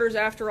reporters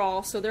after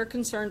all, so they're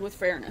concerned with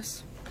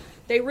fairness.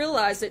 They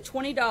realize that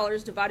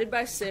 $20 divided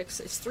by 6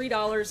 is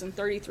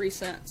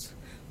 $3.33.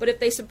 But if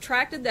they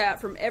subtracted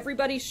that from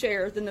everybody's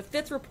share, then the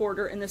 5th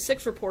reporter and the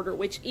 6th reporter,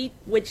 which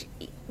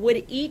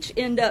would each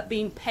end up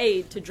being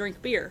paid to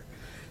drink beer.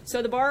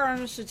 So the bar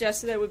owner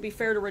suggested that it would be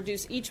fair to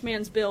reduce each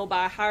man's bill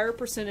by a higher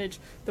percentage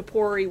the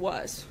poorer he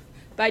was.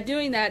 By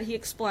doing that, he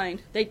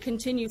explained, they'd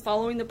continue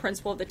following the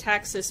principle of the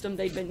tax system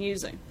they'd been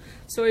using.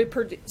 So he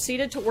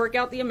proceeded to work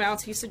out the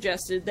amounts he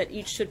suggested that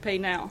each should pay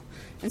now.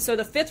 And so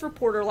the 5th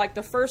reporter, like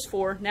the first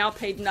 4, now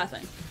paid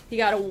nothing. He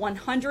got a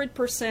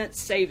 100%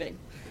 saving.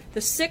 The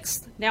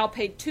 6th now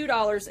paid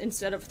 $2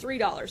 instead of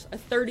 $3, a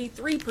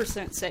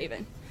 33%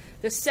 saving.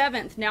 The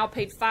 7th now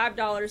paid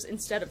 $5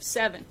 instead of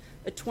 $7,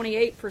 a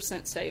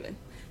 28% saving.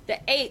 The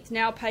 8th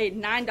now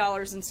paid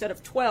 $9 instead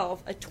of $12,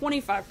 a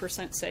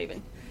 25%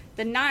 saving.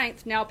 The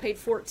 9th now paid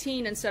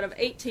 $14 instead of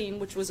 $18,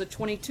 which was a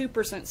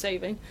 22%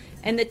 saving.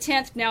 And the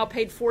 10th now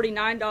paid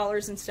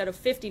 $49 instead of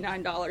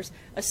 $59,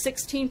 a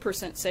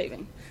 16%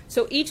 saving.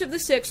 So each of the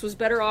 6 was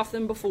better off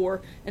than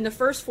before, and the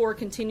first 4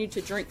 continued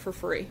to drink for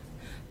free.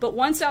 But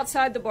once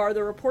outside the bar,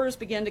 the reporters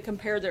began to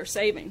compare their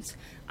savings.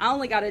 I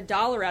only got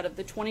 $1 out of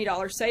the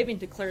 $20 saving,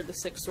 declared the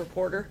 6th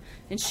reporter,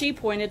 and she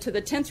pointed to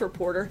the 10th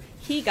reporter.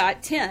 He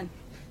got 10.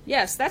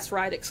 Yes, that's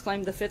right,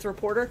 exclaimed the 5th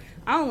reporter.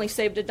 I only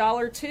saved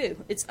 $1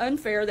 too. It's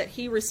unfair that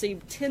he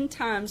received 10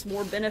 times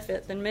more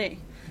benefit than me.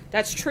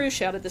 That's true,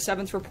 shouted the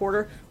 7th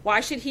reporter. Why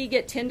should he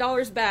get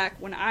 $10 back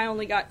when I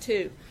only got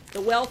 2?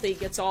 The wealthy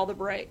gets all the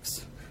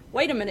breaks.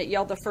 Wait a minute,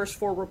 yelled the first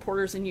 4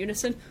 reporters in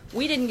unison.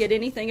 We didn't get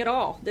anything at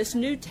all. This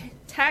new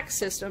tax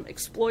system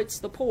exploits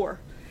the poor.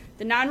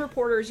 The 9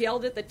 reporters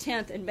yelled at the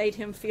 10th and made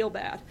him feel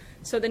bad.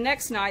 So the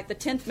next night, the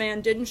 10th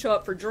man didn't show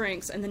up for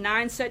drinks, and the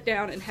 9 sat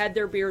down and had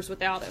their beers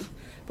without him.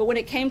 But when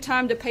it came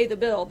time to pay the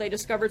bill, they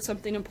discovered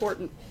something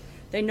important.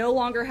 They no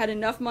longer had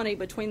enough money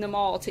between them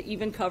all to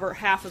even cover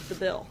half of the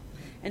bill.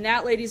 And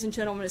that, ladies and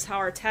gentlemen, is how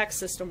our tax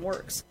system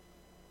works.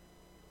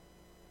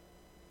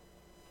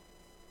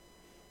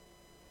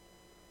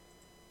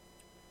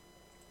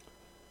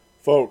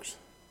 Folks,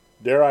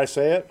 dare I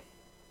say it?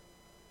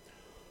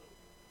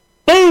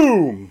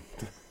 Boom!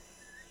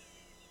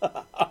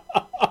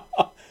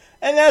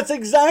 And that's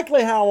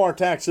exactly how our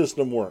tax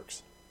system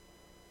works.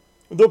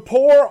 The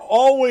poor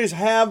always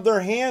have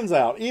their hands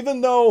out, even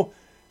though,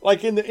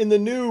 like in the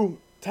new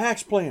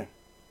tax plan,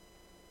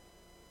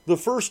 the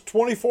first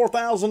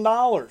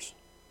 $24,000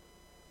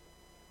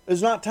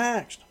 is not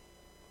taxed.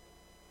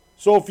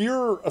 So if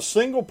you're a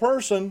single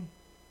person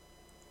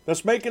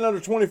that's making under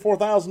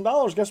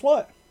 $24,000, guess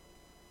what?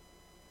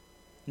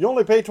 You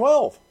only pay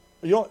 $12,000.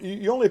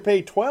 You only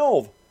pay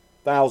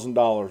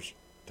 $12,000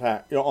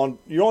 tax. You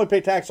only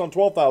pay tax on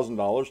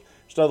 $12,000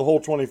 instead of the whole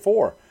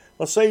 $24,000.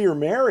 Let's say you're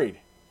married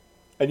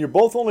and you're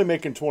both only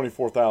making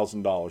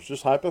 $24,000,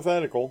 just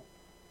hypothetical.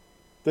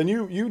 Then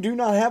you do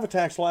not have a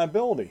tax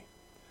liability.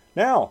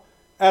 Now,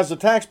 as the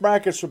tax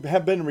brackets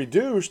have been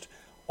reduced,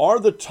 are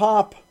the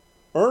top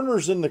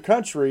earners in the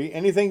country,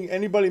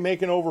 anybody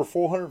making over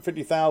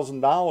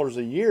 $450,000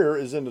 a year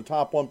is in the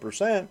top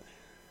 1%,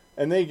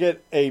 and they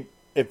get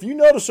if you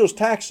notice those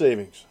tax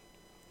savings,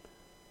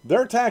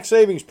 their tax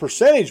savings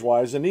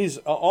percentage-wise, and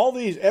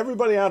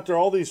everybody out there,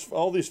 all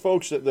these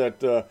folks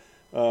that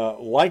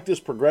like this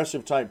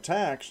progressive type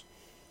tax,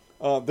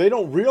 they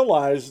don't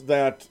realize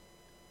that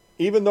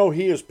even though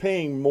he is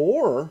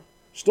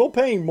still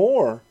paying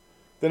more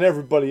than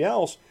everybody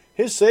else,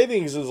 his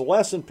savings is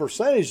less in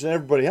percentage than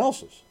everybody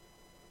else's.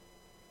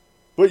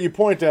 But you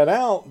point that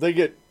out,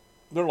 they're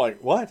like,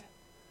 what?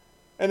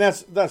 And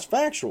that's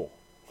factual.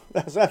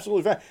 That's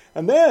absolutely fact.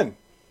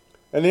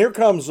 And here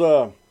comes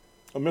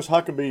Miss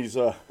Huckabee's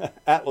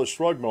Atlas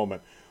Shrugged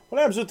moment. What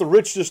happens if the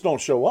rich just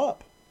don't show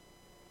up?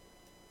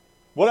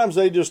 What happens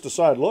if they just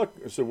decide, look,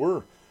 I said, I'm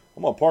going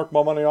to park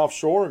my money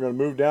offshore, I'm going to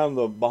move down to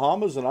the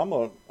Bahamas, and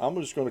I'm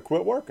just going to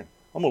quit working.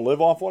 I'm going to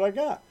live off what I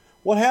got.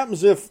 What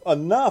happens if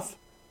enough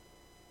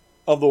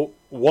of the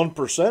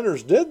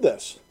 1%ers did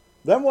this?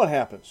 Then what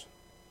happens?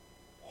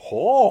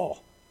 Oh.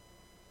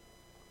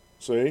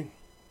 See?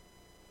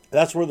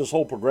 That's where this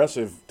whole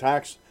progressive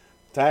tax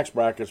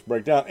brackets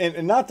break down.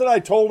 And not that I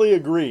totally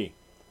agree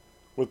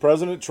with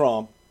President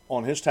Trump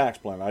on his tax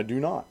plan. I do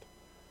not.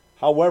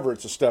 However,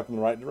 it's a step in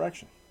the right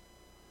direction.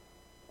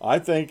 I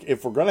think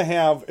if we're going to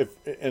have,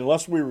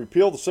 unless we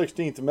repeal the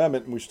 16th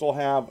Amendment and we still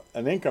have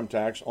an income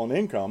tax on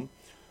income,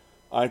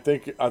 I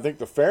think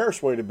the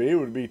fairest way to be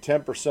would be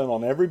 10%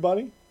 on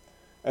everybody,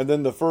 and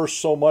then the first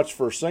so much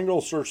for a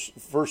single,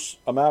 first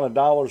amount of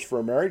dollars for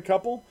a married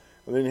couple,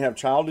 and then you have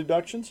child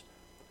deductions.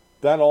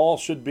 That all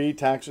should be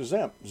tax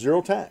exempt,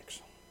 zero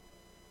tax.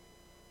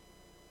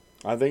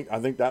 I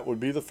think that would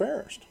be the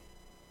fairest.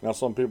 Now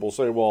some people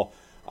say, well,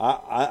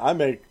 I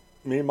make,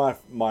 me and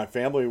my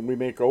family, we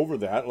make over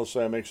that. Let's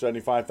say I make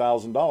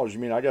 $75,000. You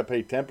mean I got to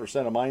pay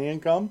 10% of my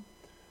income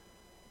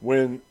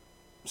when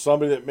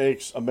somebody that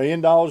makes $1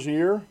 million a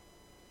year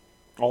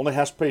only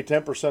has to pay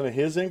 10% of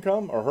his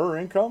income or her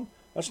income?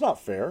 That's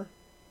not fair.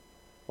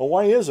 Well,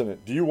 why isn't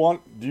it? Do you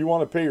want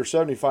to pay your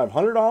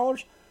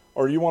 $7,500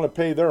 or do you want to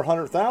pay their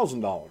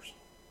 $100,000?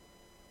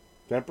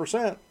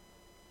 10%.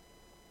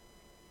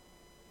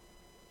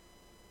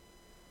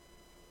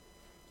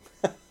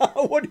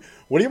 What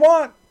do you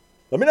want?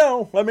 Let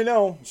me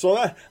know. So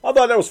I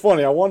thought that was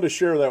funny. I wanted to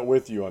share that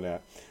with you on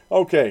that.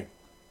 Okay.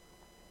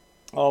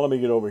 Oh, let me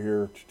get over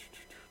here.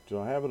 Do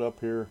I have it up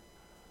here?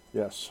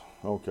 Yes.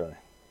 Okay.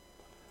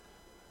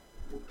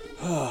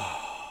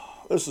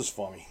 This is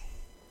funny.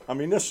 I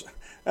mean,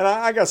 and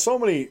I got so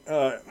many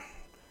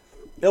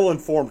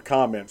ill-informed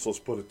comments, let's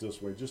put it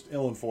this way, just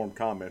ill-informed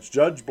comments.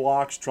 Judge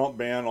blocks Trump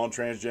ban on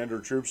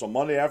transgender troops on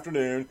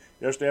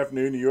yesterday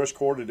afternoon, the U.S.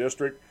 Court of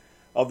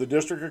the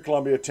District of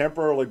Columbia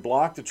temporarily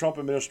blocked the Trump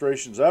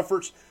administration's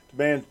efforts to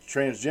ban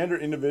transgender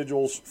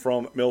individuals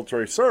from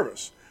military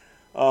service.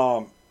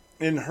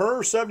 In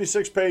her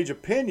 76-page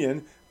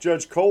opinion,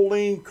 Judge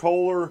Colleen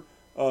Cotley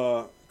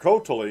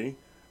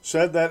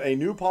said that a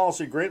new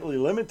policy greatly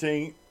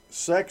limiting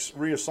sex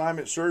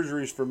reassignment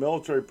surgeries for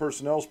military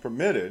personnel is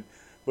permitted,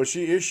 but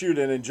she issued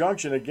an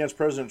injunction against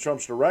President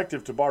Trump's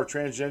directive to bar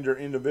transgender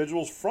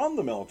individuals from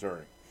the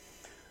military.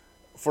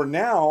 For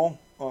now,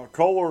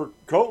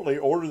 Cotley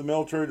ordered the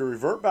military to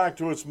revert back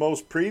to its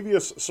most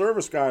previous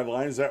service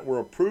guidelines that were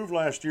approved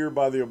last year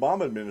by the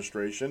Obama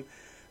administration,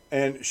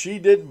 and she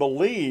didn't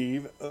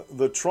believe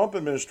the Trump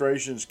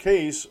administration's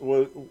case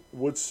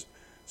would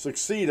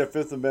succeed at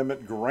Fifth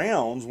Amendment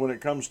grounds when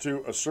it comes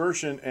to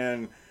assertion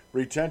and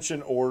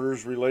retention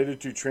orders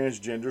related to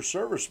transgender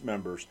service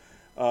members.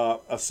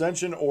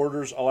 Ascension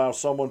orders allow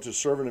someone to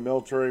serve in the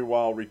military,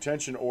 while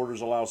retention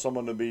orders allow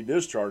someone to be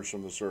discharged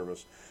from the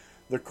service.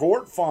 The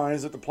court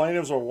finds that the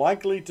plaintiffs are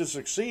likely to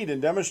succeed in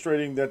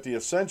demonstrating that the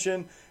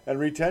ascension and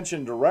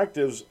retention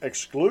directives'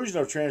 exclusion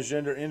of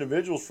transgender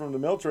individuals from the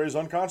military is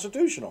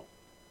unconstitutional.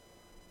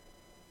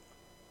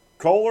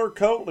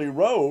 Cotley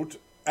wrote,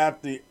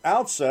 "At the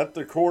outset,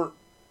 the court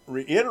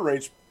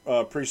reiterates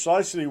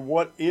precisely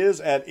what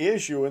is at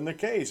issue in the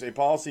case, a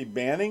policy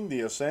banning the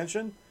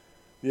accession,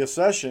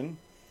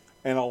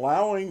 and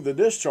allowing the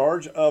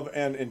discharge of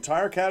an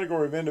entire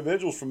category of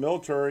individuals from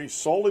military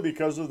solely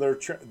because of they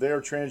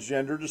are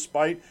transgender,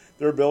 despite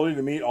their ability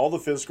to meet all the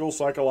physical,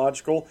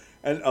 psychological,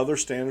 and other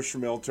standards for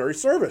military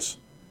service."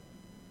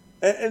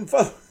 And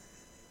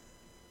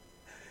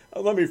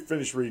let me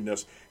finish reading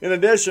this. In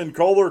addition,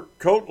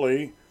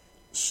 Cotley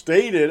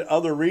stated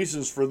other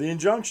reasons for the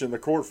injunction. The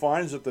court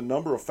finds that the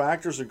number of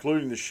factors,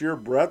 including the sheer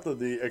breadth of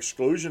the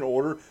exclusion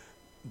order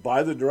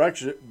by the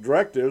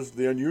directives,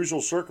 the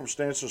unusual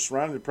circumstances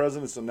surrounding the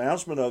president's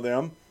announcement of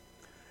them,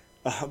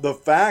 the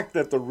fact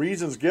that the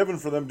reasons given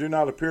for them do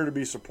not appear to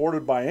be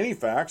supported by any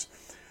facts,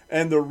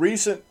 and the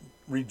recent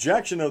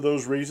rejection of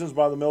those reasons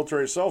by the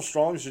military itself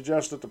strongly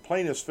suggests that the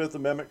plaintiff's Fifth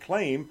Amendment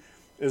claim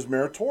is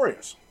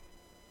meritorious.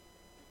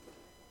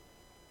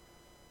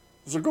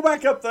 So go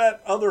back up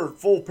that other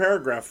full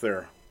paragraph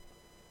there.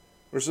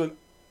 There's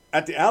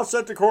at the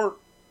outset, the court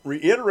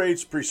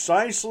reiterates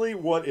precisely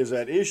what is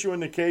at issue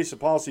in the case, a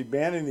policy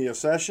banning the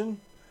accession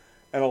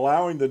and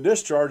allowing the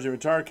discharge of an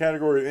entire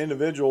category of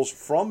individuals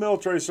from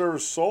military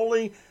service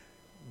solely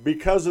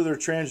because of their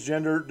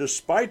transgender,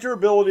 despite their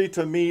ability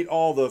to meet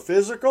all the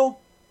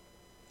physical,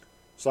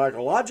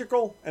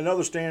 psychological, and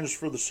other standards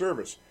for the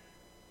service.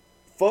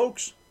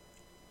 Folks,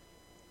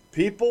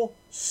 people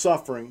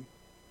suffering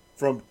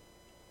from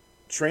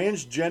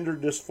transgender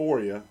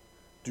dysphoria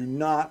do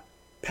not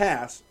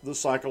pass the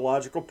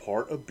psychological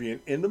part of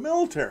being in the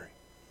military.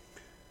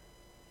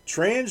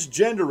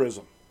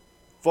 Transgenderism,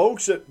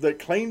 folks that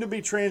claim to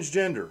be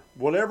transgender,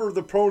 whatever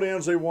the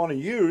pronouns they want to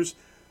use,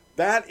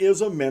 that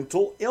is a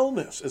mental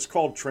illness. It's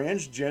called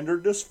transgender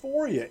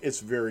dysphoria. It's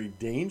very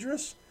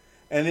dangerous,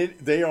 and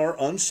they are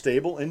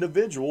unstable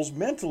individuals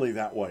mentally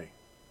that way.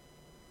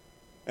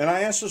 And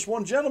I asked this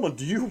one gentleman,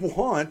 do you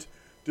want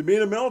to be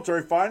in the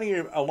military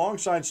fighting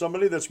alongside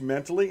somebody that's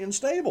mentally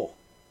unstable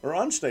or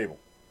unstable?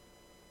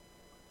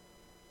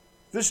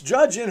 This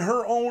judge in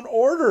her own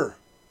order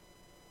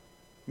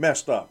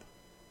messed up.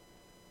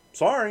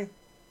 Sorry.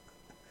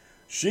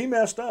 She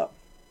messed up.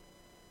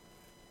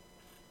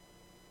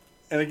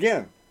 And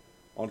again,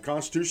 on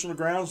constitutional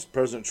grounds,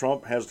 President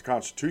Trump has the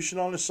Constitution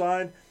on his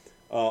side.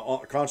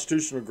 On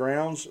constitutional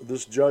grounds,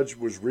 this judge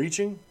was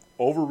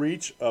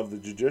overreach of the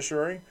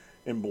judiciary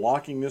in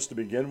blocking this to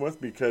begin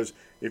with, because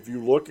if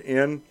you look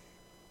in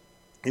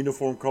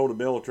Uniform Code of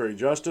Military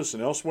Justice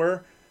and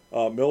elsewhere,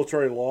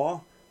 military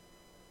law,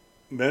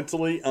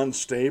 mentally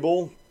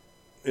unstable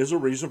is a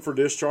reason for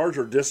discharge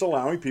or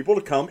disallowing people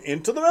to come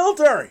into the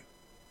military.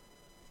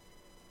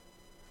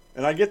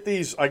 And I get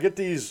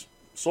these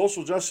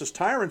social justice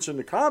tyrants in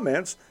the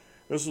comments.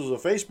 This is a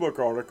Facebook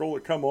article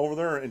that come over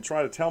there and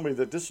try to tell me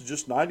that this is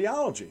just an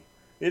ideology.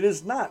 It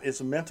is not. It's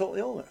a mental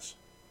illness.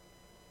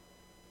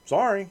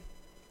 Sorry.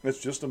 It's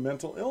just a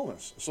mental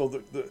illness.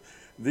 So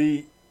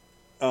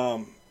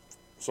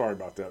sorry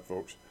about that,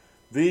 folks.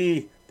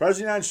 The President of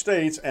the United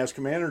States, as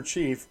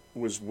Commander-in-Chief,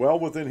 was well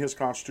within his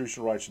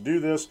constitutional rights to do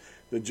this.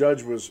 The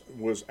judge was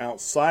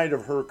outside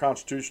of her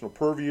constitutional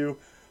purview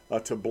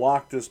to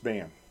block this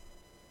ban.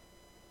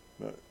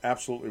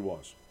 Absolutely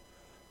was.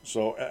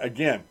 So,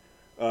 again,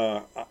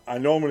 I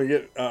know I'm going to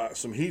get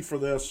some heat for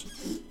this,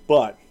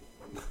 but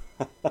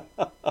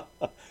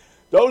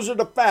those are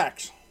the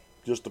facts.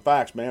 Just the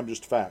facts, ma'am,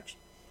 just the facts.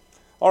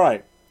 All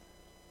right,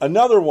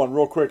 another one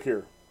real quick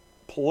here.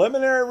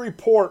 Preliminary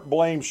report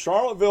blames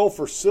Charlottesville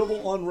for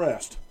civil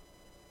unrest.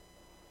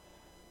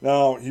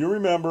 Now, you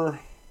remember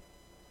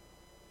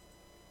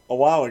a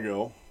while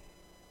ago,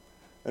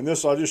 and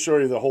this, I'll just show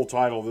you the whole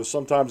title of this.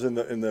 Sometimes in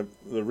the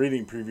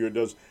reading preview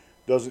it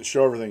doesn't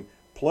show everything.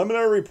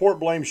 Preliminary report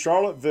blames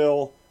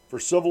Charlottesville for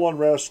civil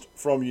unrest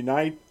from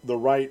Unite the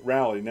Right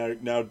rally.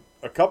 Now,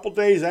 a couple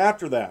days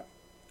after that,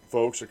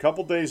 folks, we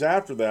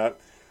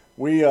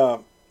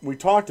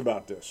talked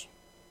about this,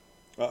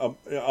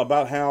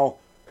 about how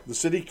the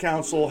city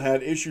council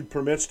had issued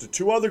permits to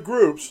two other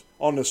groups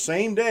on the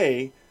same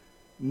day,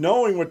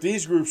 knowing what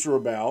these groups are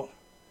about,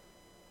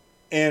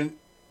 and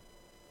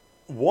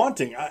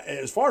wanting,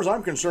 as far as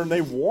I'm concerned, they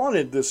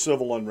wanted this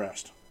civil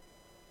unrest.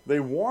 They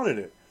wanted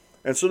it.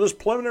 And so this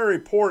preliminary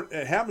report,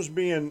 it happens to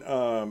be in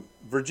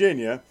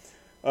Virginia.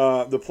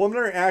 The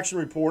preliminary action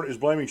report is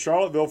blaming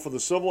Charlottesville for the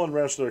civil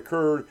unrest that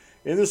occurred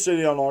in the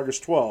city on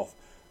August 12th.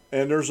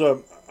 And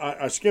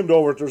I skimmed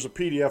over it, there's a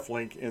PDF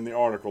link in the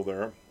article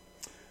there.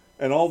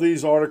 And all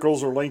these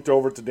articles are linked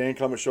over to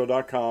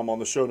danclemenshow.com on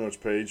the show notes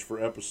page for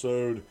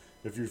episode,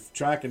 if you're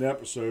tracking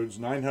episodes,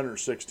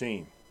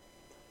 916.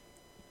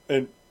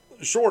 And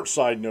short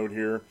side note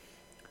here,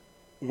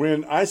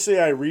 when I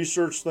say I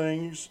research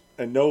things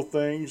and know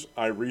things,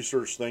 I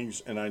research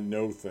things and I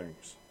know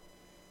things.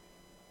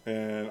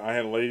 And I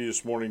had a lady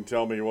this morning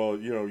tell me, well,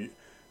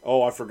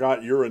 I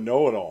forgot you're a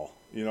know-it-all.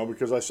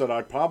 Because I said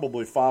I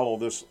probably follow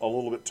this a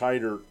little bit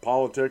tighter,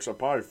 politics. I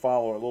probably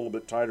follow it a little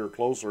bit tighter,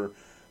 closer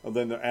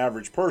than the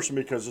average person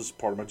because it's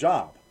part of my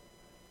job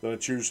that I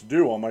choose to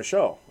do on my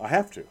show. I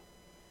have to.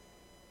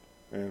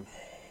 And,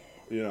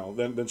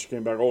 then she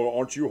came back, oh,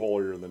 aren't you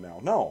holier than thou?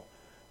 No,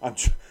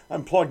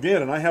 I'm plugged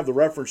in and I have the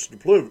reference to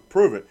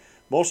prove it.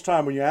 Most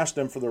time when you ask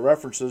them for the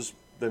references,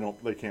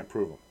 they can't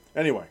prove them.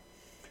 Anyway.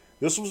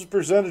 This was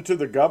presented to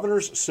the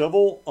Governor's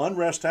Civil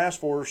Unrest Task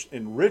Force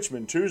in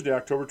Richmond Tuesday,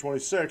 October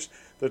 26.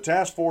 The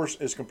task force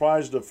is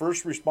comprised of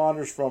first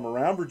responders from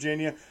around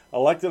Virginia,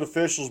 elected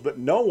officials, but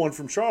no one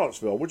from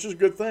Charlottesville, which is a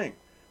good thing.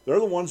 They're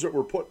the ones that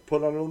were put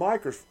under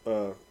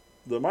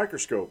the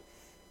microscope.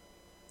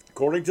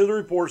 According to the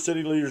report,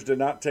 city leaders did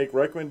not take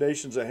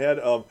recommendations ahead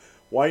of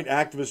white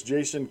activist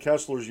Jason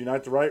Kessler's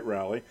Unite the Right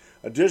rally.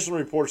 Additional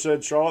reports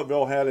said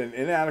Charlottesville had an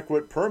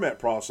inadequate permit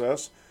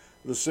process.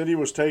 The city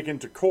was taken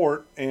to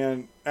court,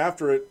 and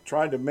after it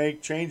tried to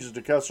make changes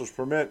to Kessler's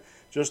permit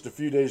just a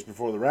few days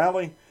before the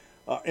rally,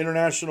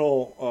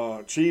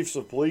 International Chiefs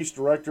of Police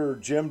Director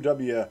Jim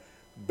W.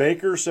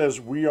 Baker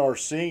says we are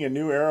seeing a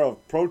new era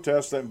of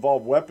protests that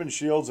involve weapons,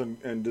 shields,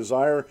 and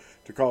desire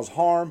to cause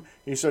harm.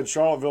 He said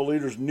Charlottesville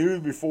leaders knew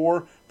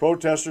before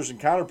protesters and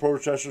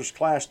counter-protesters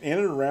clashed in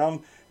and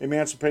around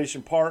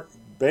Emancipation Park.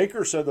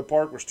 Baker said the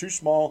park was too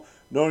small,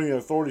 noting the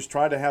authorities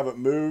tried to have it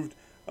moved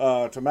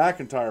to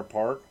McIntyre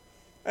Park.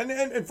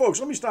 And folks,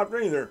 let me stop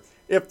right there.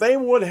 If they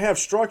would have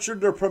structured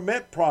their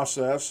permit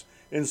process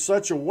in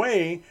such a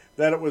way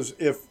that it was,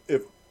 if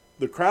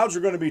the crowds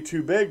are going to be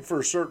too big for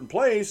a certain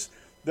place,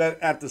 that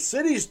at the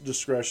city's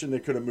discretion they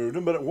could have moved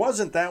them, but it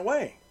wasn't that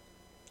way.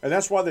 And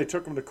that's why they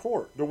took them to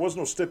court. There was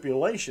no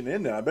stipulation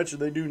in there. I bet you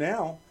they do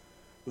now.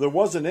 There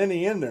wasn't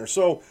any in there.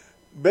 So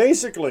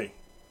basically,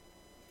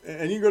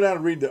 and you can go down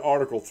and read the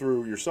article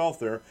through yourself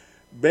there,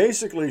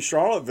 basically,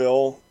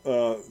 Charlottesville,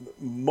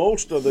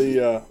 most of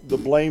the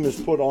blame is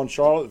put on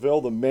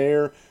Charlottesville, the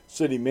mayor,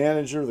 city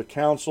manager, the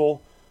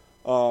council.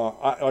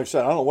 Like I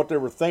said, I don't know what they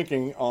were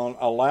thinking on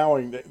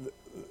allowing.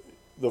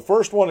 The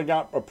first one that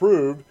got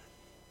approved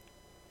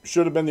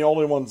should have been the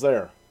only ones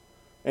there.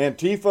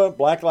 Antifa,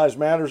 Black Lives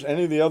Matter,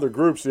 any of the other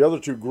groups, the other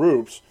two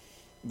groups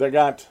that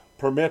got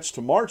permits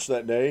to march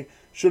that day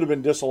should have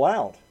been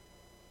disallowed.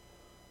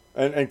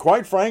 And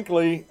quite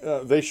frankly,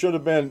 they should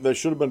have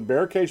been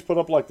barricades put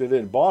up like they did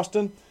in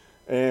Boston,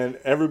 and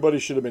everybody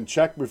should have been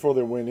checked before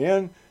they went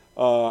in.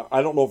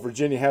 I don't know if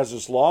Virginia has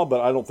this law, but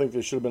I don't think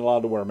they should have been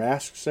allowed to wear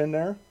masks in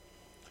there.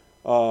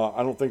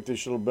 I don't think they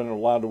should have been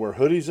allowed to wear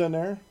hoodies in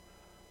there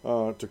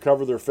to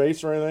cover their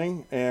face or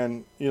anything.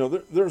 And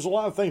there's a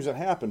lot of things that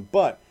happen,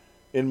 but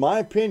in my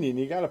opinion,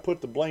 you got to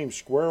put the blame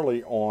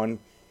squarely on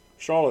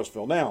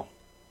Charlottesville. Now,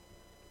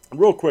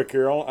 real quick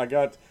here,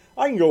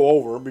 I can go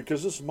over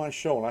because this is my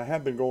show and I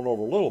have been going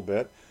over a little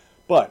bit,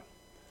 but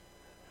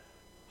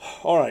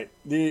all right,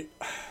 I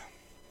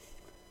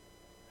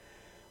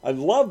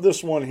love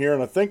this one here,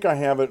 and I think I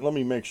have it. Let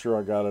me make sure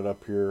I got it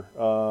up here.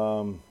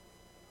 Let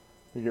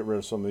me get rid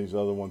of some of these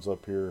other ones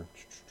up here.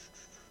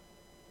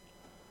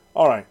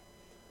 All right,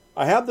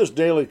 I have this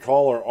Daily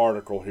Caller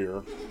article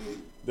here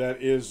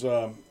that is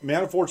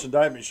Manafort's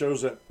indictment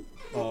shows that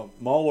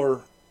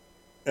Mueller,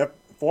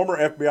 former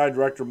FBI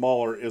Director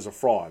Mueller, is a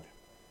fraud.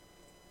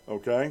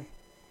 Okay?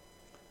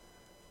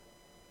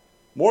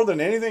 More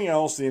than anything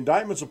else, the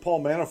indictments of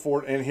Paul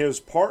Manafort and his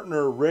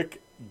partner Rick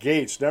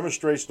Gates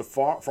demonstrates the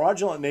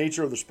fraudulent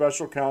nature of the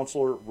special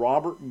counselor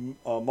Robert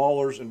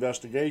Mueller's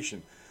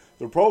investigation.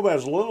 The probe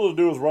has little to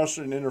do with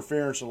Russian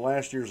interference in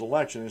last year's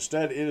election.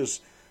 Instead, it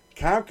is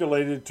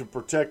calculated to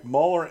protect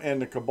Mueller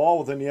and the cabal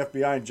within the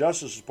FBI and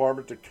Justice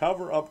Department to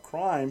cover up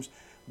crimes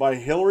by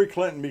Hillary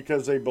Clinton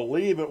because they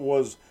believe it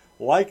was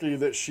likely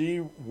that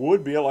she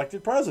would be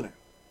elected president.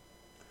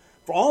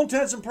 For all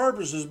intents and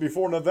purposes,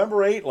 before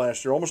November 8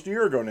 last year, almost a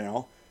year ago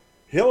now,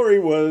 Hillary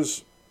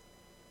was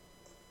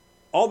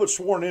all but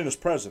sworn in as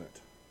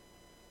president.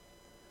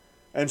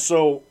 And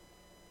so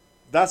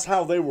that's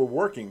how they were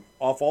working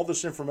off all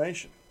this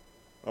information,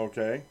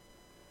 okay?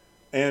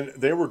 And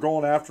they were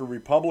going after a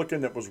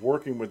Republican that was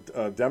working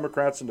with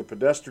Democrats in the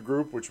Podesta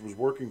group, which was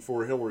working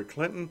for Hillary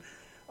Clinton.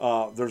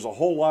 There's a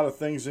whole lot of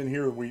things in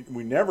here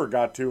we never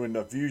got to in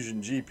the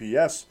Fusion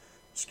GPS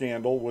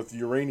scandal with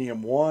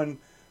Uranium One.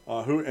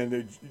 And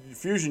the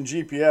Fusion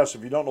GPS,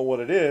 if you don't know what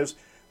it is,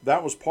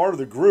 that was part of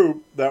the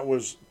group that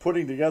was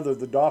putting together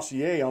the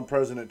dossier on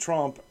President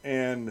Trump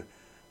and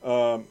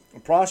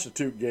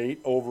Prostitute Gate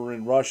over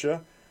in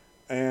Russia.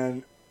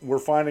 And we're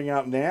finding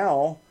out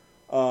now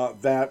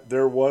that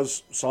there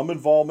was some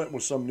involvement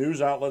with some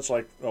news outlets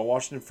like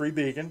Washington Free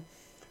Beacon,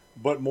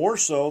 but more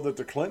so that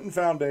the Clinton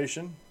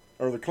Foundation,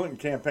 or the Clinton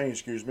campaign,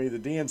 the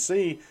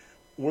DNC,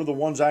 were the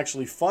ones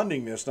actually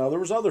funding this. Now, there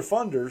was other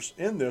funders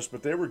in this,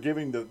 but they were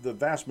giving the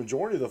vast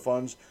majority of the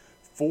funds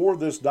for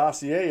this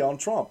dossier on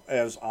Trump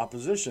as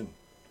opposition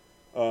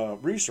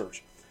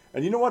research.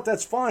 And you know what?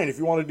 That's fine if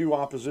you want to do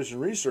opposition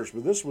research,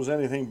 but this was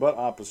anything but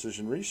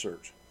opposition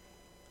research.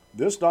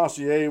 This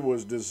dossier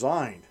was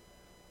designed,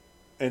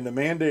 and the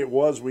mandate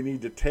was we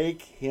need to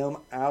take him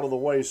out of the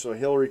way so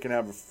Hillary can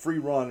have a free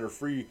run or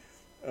free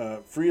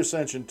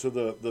ascension to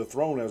the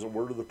throne, as it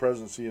were, to the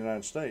presidency of the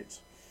United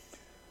States.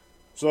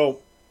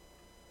 So,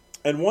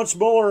 and once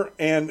Mueller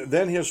and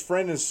then his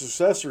friend and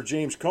successor,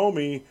 James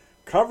Comey,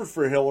 covered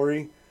for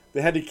Hillary,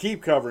 they had to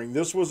keep covering.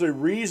 This was a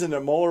reason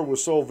that Mueller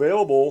was so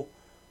available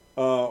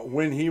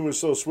when he was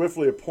so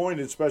swiftly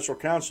appointed special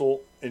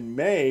counsel in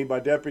May by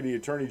Deputy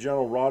Attorney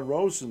General Rod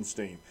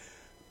Rosenstein.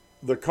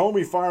 The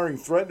Comey firing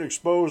threatened to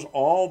expose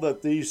all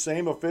that these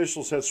same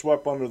officials had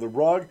swept under the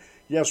rug.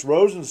 Yes,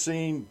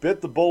 Rosenstein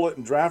bit the bullet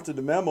and drafted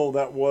the memo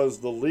that was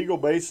the legal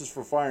basis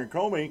for firing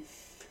Comey,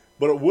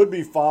 but it would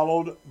be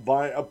followed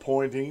by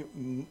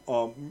appointing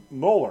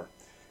Mueller.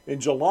 In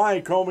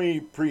July,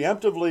 Comey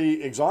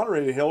preemptively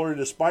exonerated Hillary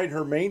despite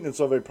her maintenance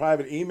of a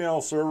private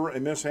email server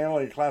and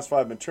mishandling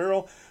classified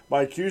material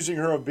by accusing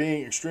her of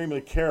being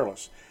extremely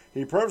careless.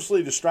 He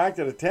purposely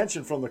distracted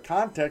attention from the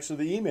context of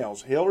the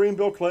emails. Hillary and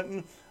Bill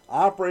Clinton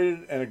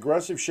operated an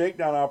aggressive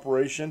shakedown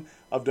operation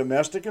of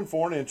domestic and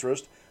foreign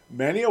interest,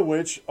 many of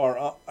which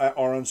are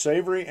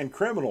unsavory and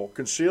criminal.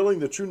 Concealing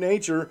the true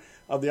nature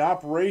of the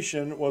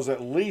operation was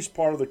at least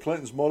part of the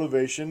Clintons'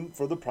 motivation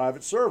for the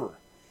private server.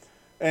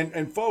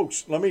 And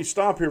folks, let me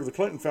stop here with the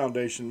Clinton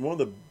Foundation.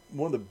 One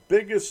of the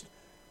biggest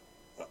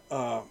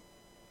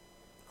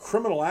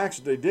criminal acts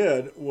that they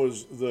did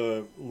was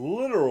the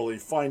literally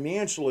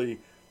financially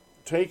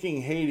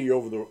taking Haiti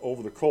over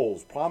the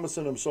coals,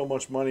 promising them so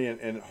much money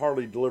and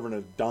hardly delivering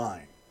a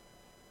dime.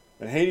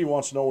 And Haiti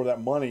wants to know where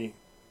that money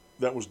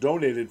that was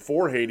donated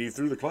for Haiti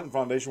through the Clinton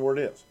Foundation, where it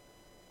is.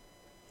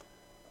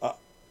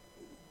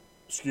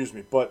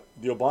 But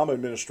the Obama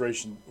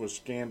administration was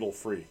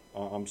scandal-free.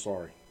 I'm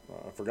sorry.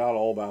 I forgot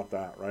all about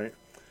that, right?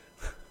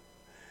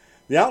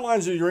 The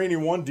outlines of the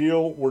Uranium One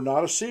deal were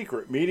not a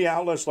secret. Media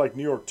outlets like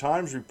New York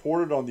Times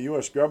reported on the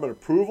U.S. government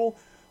approval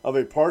of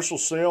a partial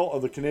sale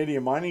of the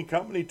Canadian mining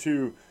company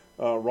to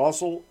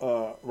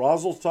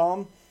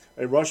Rosatom,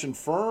 a Russian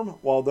firm,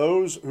 while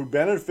those who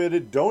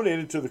benefited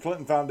donated to the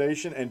Clinton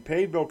Foundation and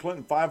paid Bill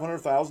Clinton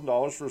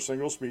 $500,000 for a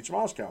single speech in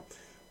Moscow.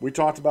 We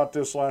talked about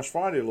this last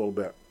Friday a little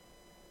bit.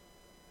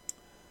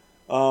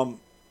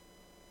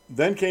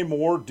 Then came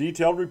more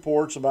detailed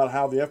reports about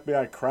how the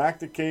FBI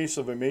cracked the case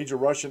of a major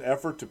Russian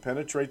effort to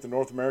penetrate the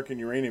North American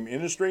uranium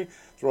industry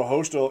through a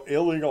host of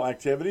illegal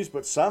activities,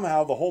 but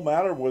somehow the whole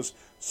matter was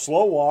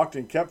slow-walked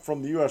and kept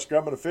from the U.S.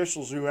 government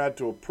officials who had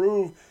to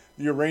approve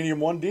the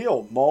Uranium One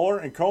deal. Mueller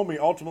and Comey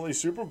ultimately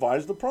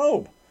supervised the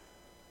probe.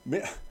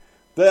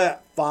 The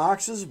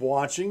fox is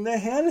watching the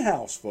hen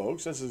house,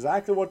 folks. That's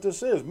exactly what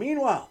this is.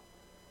 Meanwhile,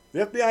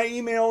 the FBI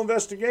email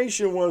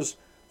investigation was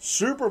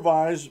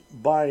supervised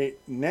by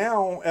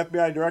now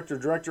FBI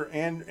Director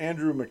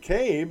Andrew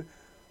McCabe,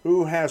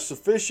 who has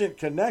sufficient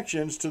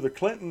connections to the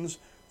Clintons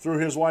through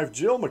his wife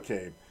Jill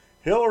McCabe.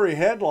 Hillary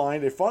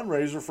headlined a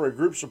fundraiser for a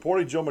group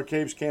supporting Jill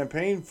McCabe's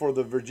campaign for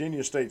the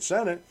Virginia State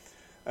Senate.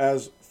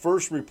 As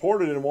first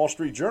reported in Wall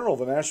Street Journal,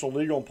 the National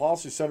Legal and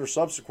Policy Center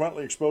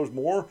subsequently exposed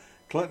more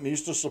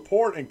Clintonista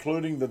support,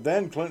 including the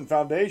then Clinton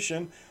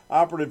Foundation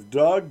operative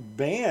Doug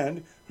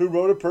Band, who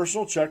wrote a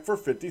personal check for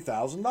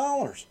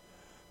 $50,000.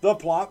 The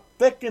plot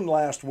thickened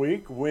last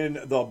week when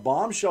the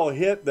bombshell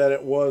hit that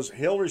it was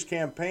Hillary's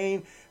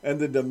campaign and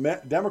the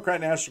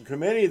Democrat National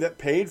Committee that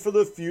paid for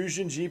the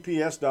Fusion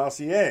GPS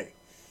dossier.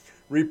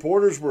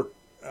 Reporters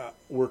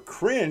were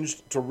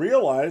cringed to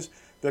realize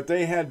that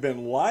they had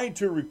been lied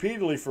to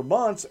repeatedly for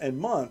months and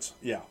months.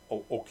 Yeah,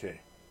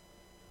 okay.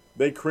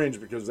 They cringed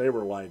because they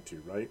were lied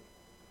to, right?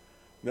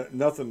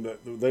 Nothing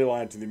that they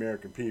lied to the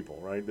American people,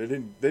 right? They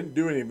didn't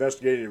do any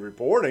investigative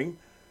reporting.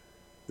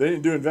 They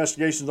didn't do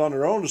investigations on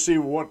their own to see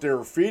what they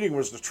were feeding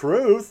was the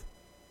truth.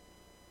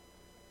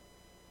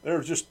 They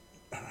were just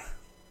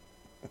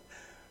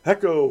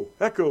echo,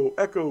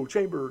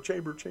 chamber.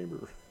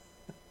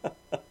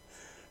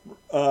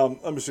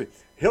 Let me see.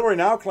 Hillary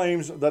now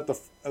claims that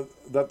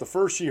the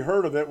first she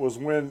heard of it was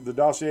when the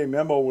dossier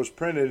memo was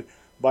printed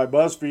by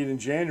BuzzFeed in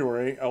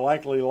January. A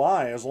likely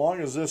lie. As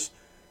long as this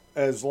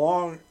as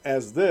long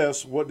as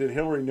this, what did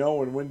Hillary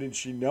know and when did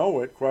she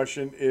know it,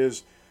 question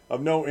is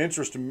of no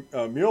interest to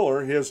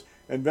Mueller. His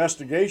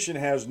investigation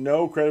has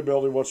no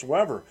credibility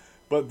whatsoever.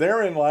 But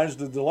therein lies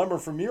the dilemma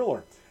for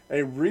Mueller.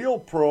 A real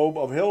probe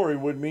of Hillary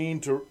would mean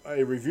to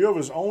a review of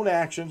his own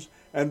actions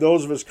and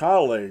those of his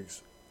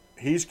colleagues.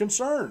 He's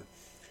concerned.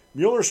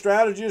 Mueller's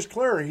strategy is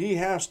clear. He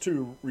has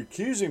to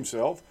recuse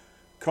himself,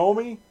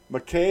 Comey,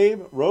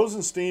 McCabe,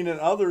 Rosenstein, and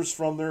others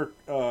from their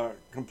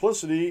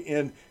complicity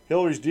in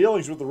Hillary's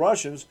dealings with the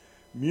Russians.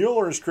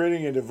 Mueller is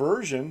creating a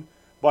diversion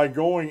by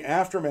going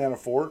after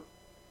Manafort,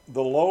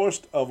 the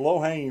lowest of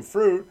low-hanging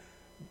fruit.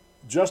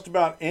 Just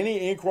about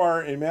any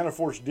inquiry in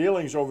Manafort's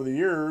dealings over the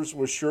years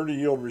was sure to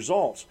yield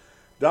results.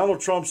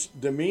 Donald Trump's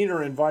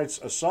demeanor invites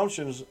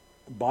assumptions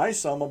by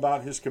some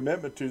about his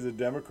commitment to the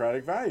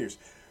democratic values.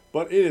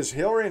 But it is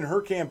Hillary and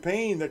her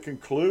campaign that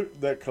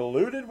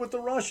colluded with the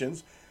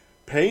Russians,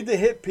 paid the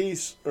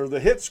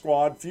hit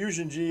squad,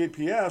 Fusion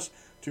GPS,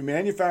 to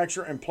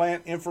manufacture and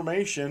plant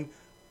information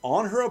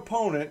on her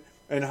opponent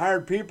and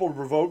hired people to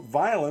provoke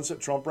violence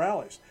at Trump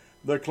rallies.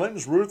 The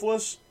Clintons'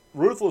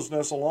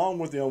 ruthlessness, along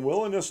with the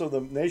unwillingness of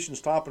the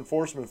nation's top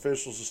enforcement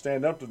officials to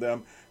stand up to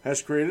them,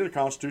 has created a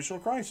constitutional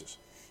crisis.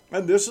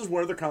 And this is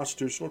where the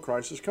constitutional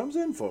crisis comes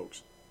in,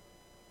 folks.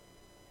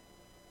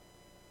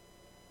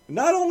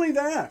 Not only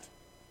that,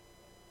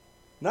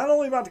 not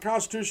only about the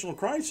constitutional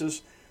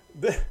crisis,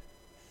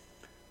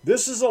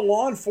 this is a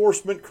law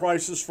enforcement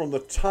crisis from the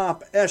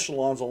top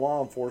echelons of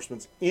law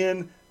enforcement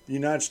in the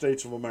United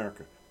States of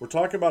America. We're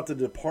talking about the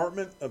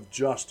Department of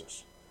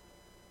Justice.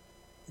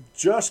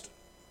 Just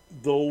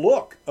the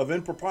look of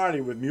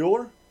impropriety with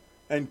Mueller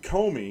and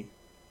Comey,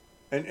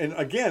 and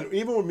again,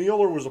 even when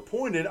Mueller was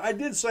appointed, I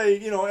did say,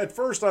 at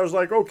first I was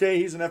like, okay,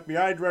 he's an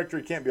FBI director,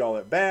 he can't be all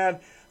that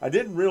bad. I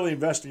didn't really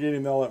investigate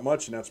him all that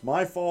much, and that's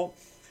my fault.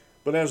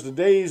 But as the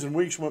days and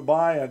weeks went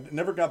by, I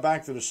never got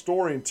back to the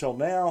story until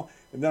now,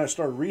 and then I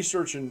started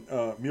researching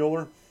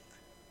Mueller.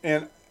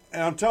 And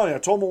I'm telling you, I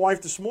told my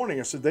wife this morning,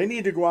 I said, they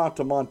need to go out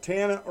to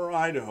Montana or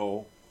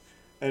Idaho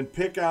and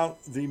pick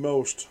out the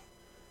most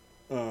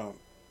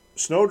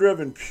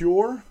snow-driven,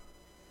 pure,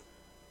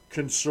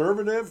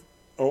 conservative,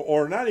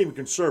 or not even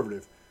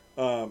conservative,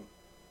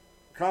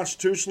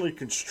 constitutionally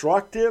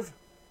constructive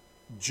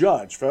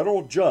judge,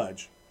 federal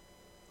judge,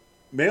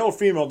 male or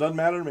female, doesn't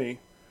matter to me,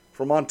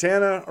 from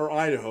Montana or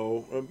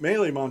Idaho,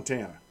 mainly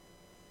Montana,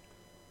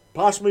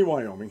 possibly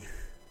Wyoming,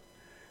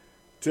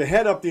 to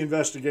head up the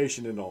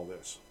investigation in all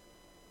this.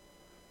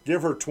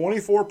 Give her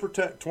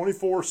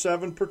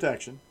 24/7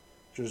 protection,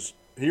 because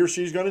he or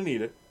she's going to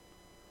need it,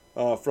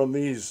 from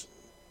these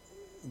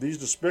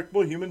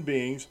despicable human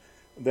beings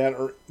that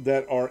are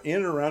in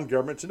and around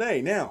government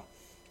today. Now,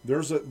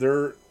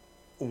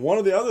 one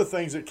of the other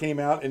things that came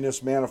out in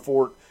this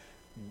Manafort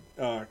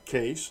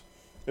case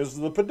is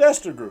the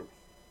Podesta Group.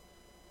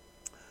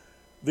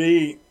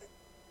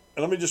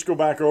 Let me just go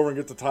back over and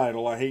get the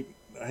title. I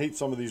hate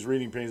some of these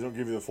reading pages. Don't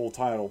give you the full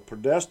title.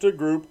 Podesta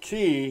Group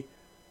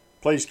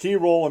plays key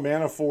role in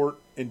Manafort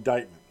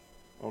indictment.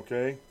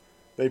 Okay,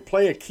 they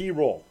play a key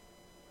role.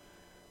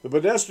 The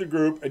Podesta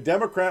Group, a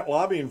Democrat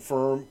lobbying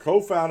firm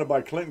co-founded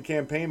by Clinton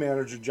campaign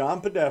manager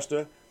John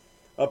Podesta,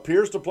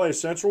 appears to play a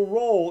central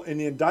role in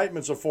the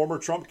indictments of former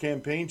Trump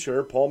campaign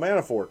chair Paul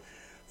Manafort.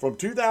 From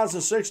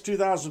 2006 to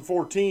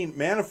 2014,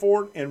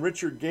 Manafort and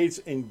Richard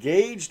Gates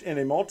engaged in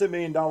a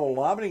multi-million-dollar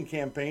lobbying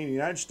campaign in the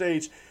United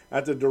States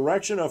at the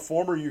direction of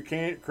former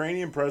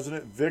Ukrainian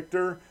President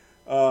Viktor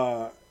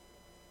Yan.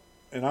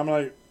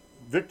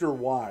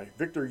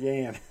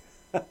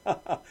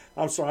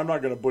 I'm sorry, I'm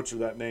not going to butcher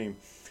that name.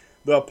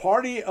 The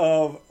Party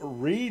of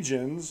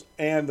Regions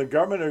and the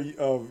government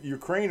of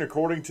Ukraine,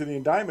 according to the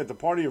indictment. The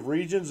Party of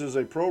Regions is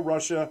a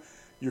pro-Russia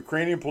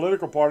Ukrainian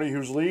political party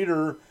whose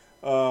leader,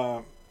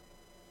 Yanukovych,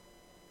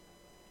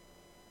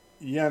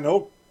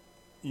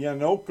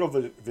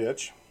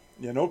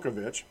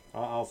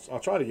 I'll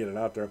try to get it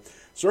out there,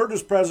 served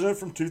as president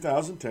from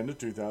 2010 to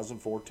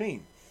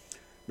 2014.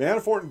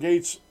 Manafort and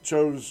Gates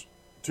chose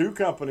two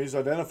companies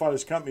identified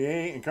as Company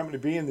A and Company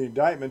B in the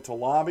indictment to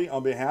lobby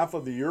on behalf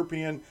of the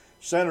European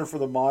Center for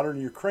the Modern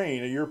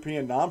Ukraine, a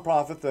European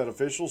nonprofit that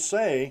officials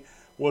say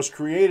was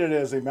created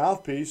as a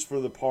mouthpiece for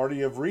the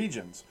Party of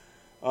Regions.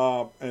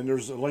 And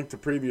there's a link to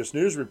previous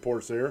news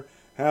reports there.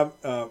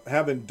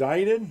 Have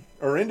indicted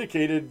or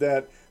indicated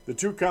that the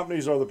two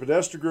companies are the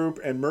Podesta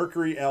Group and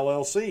Mercury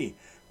LLC.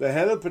 The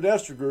head of the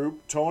Podesta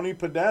Group, Tony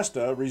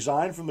Podesta,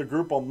 resigned from the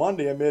group on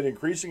Monday amid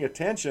increasing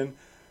attention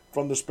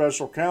from the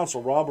special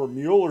counsel, Robert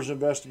Mueller's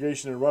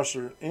investigation in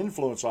Russian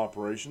influence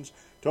operations.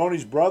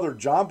 Tony's brother,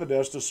 John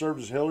Podesta, served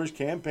as Hillary's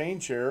campaign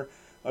chair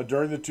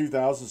during the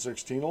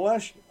 2016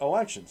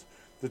 elections.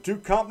 The two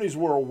companies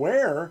were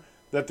aware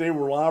that they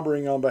were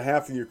lobbying on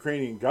behalf of the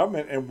Ukrainian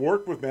government and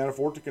worked with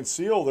Manafort to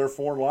conceal their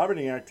foreign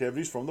lobbying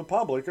activities from the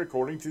public,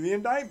 according to the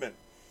indictment.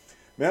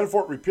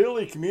 Manafort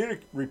repeatedly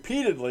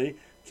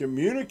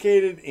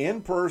communicated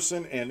in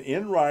person and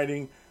in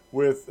writing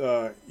with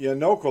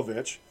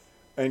Yanukovych,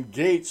 and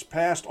Gates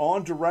passed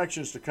on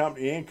directions to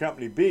Company A and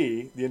Company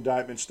B, the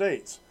indictment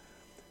states.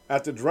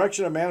 at the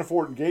direction of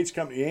Manafort and Gates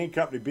Company A and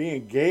Company B,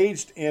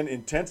 engaged in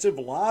intensive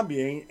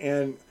lobbying,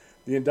 and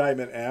the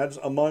indictment adds,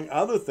 among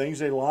other things,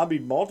 they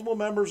lobbied multiple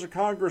members of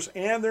Congress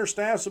and their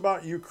staffs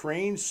about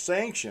Ukraine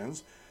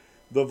sanctions,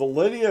 the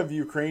validity of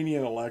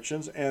Ukrainian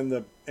elections, and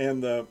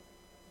the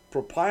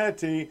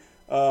propriety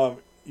of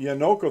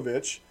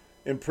Yanukovych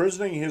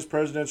imprisoning his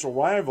presidential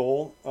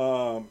rival,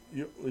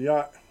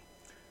 Yulia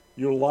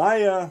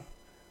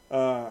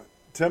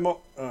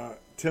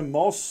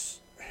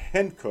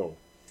Tymoshenko,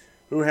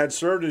 who had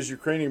served as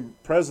Ukrainian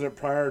president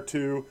prior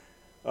to,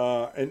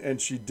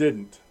 and she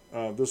didn't.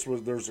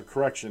 There's a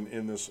correction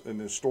in this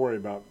story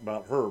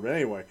about her. But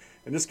anyway,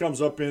 and this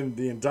comes up in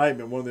the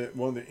indictment, one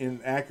of the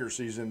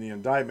inaccuracies in the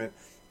indictment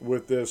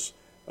with this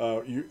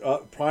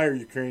prior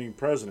Ukrainian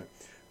president.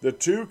 The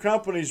two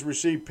companies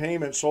received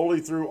payment solely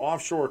through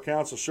offshore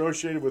accounts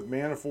associated with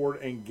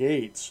Manafort and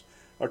Gates,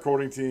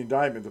 according to the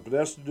indictment. The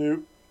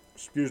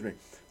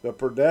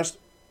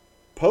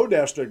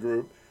Podesta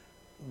Group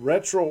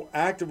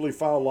retroactively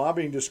filed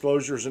lobbying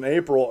disclosures in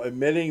April,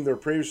 admitting their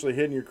previously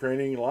hidden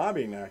Ukrainian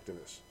lobbying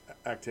activities.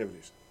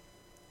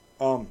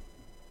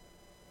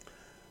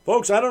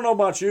 Folks, I don't know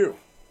about you,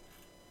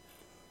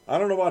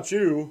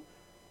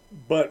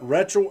 but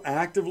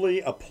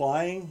retroactively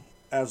applying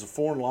as a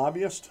foreign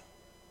lobbyist,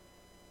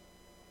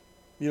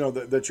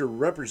 that you're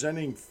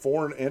representing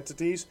foreign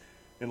entities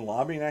in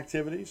lobbying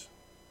activities.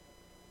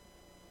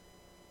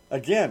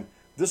 Again,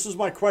 this is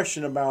my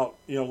question about,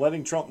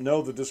 letting Trump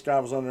know that this guy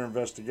was under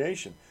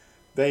investigation.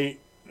 The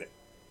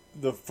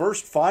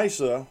first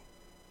FISA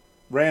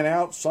ran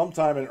out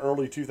sometime in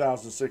early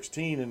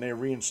 2016, and they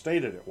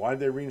reinstated it. Why did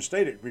they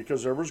reinstate it?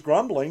 Because there was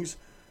grumblings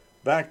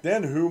back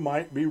then who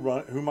might be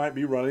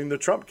running the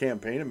Trump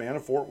campaign, and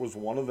Manafort was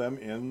one of them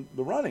in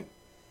the running.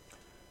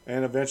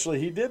 And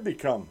eventually he did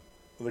become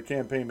the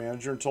campaign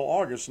manager until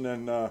August, and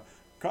then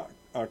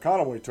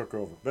Conaway took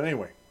over. But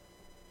anyway,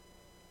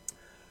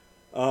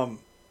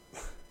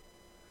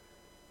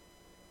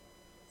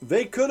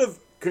 they could have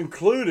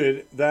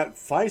concluded that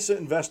FISA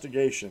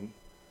investigation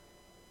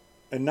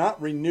and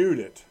not renewed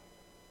it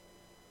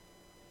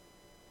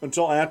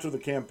until after the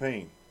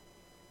campaign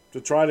to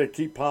try to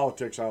keep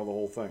politics out of the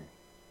whole thing.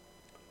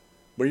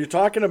 But you're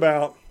talking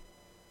about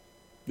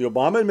the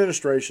Obama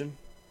administration,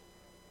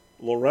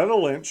 Loretta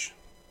Lynch,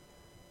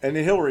 and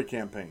the Hillary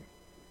campaign.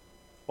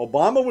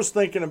 Obama was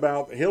thinking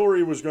about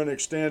Hillary was going to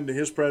extend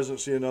his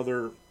presidency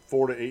another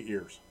 4 to 8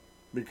 years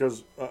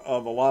because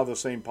of a lot of the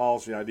same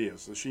policy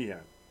ideas that she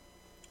had.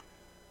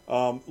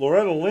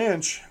 Loretta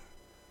Lynch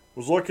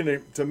was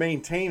looking to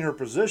maintain her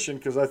position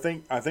because I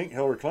think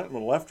Hillary Clinton would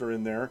have left her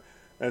in there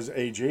as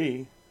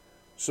AG,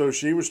 so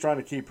she was trying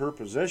to keep her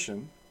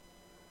position.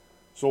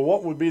 So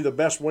what would be the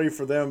best way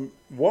for them?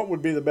 What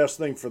would be the best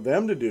thing for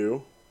them to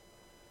do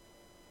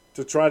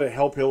to try to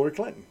help Hillary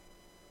Clinton?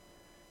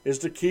 Is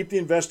to keep the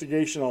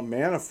investigation on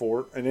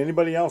Manafort and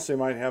anybody else they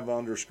might have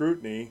under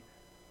scrutiny,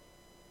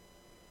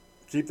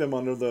 keep them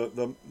under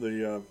the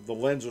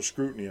lens of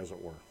scrutiny, as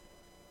it were.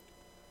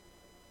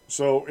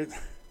 So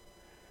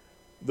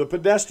the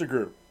Podesta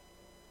Group,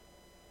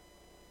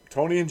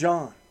 Tony and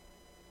John.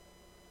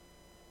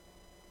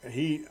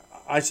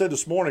 I said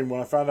this morning when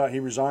I found out he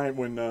resigned,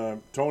 when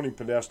Tony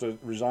Podesta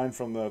resigned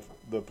from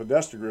the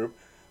Podesta Group,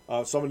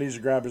 somebody needs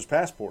to grab his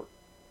passport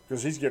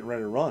because he's getting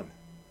ready to run.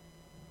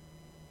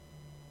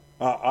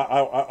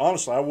 I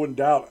honestly, I wouldn't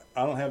doubt.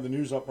 I don't have the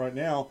news up right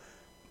now,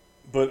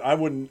 but I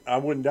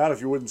wouldn't doubt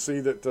if you wouldn't see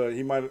that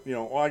he might.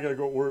 I got to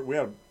go. We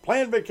had a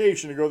planned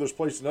vacation to go to this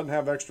place that doesn't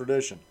have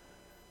extradition,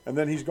 and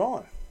then he's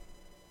gone.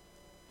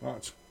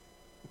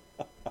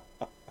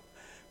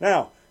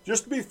 Now,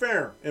 just to be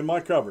fair in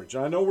my coverage,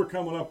 I know we're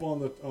coming up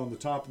on the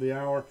top of the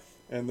hour,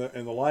 and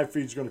the live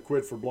feed's going to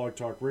quit for Blog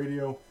Talk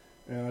Radio,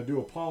 and I do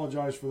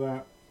apologize for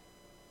that.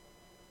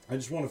 I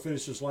just want to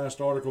finish this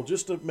last article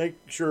just to make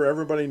sure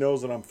everybody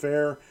knows that I'm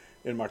fair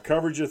in my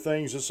coverage of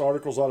things. This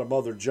article's out of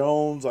Mother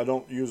Jones.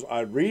 I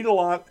read a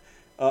lot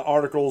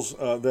articles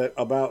that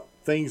about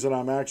things that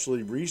I'm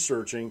actually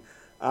researching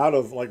out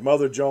of like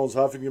Mother Jones,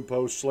 Huffington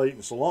Post, Slate,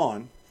 and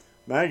Salon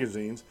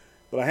magazines.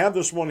 But I have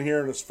this one here,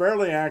 and it's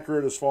fairly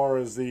accurate as far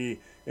as the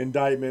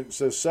indictment. It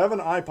says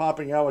 7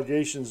 eye-popping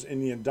allegations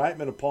in the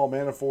indictment of Paul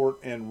Manafort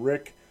and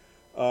Rick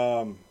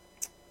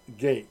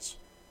Gates.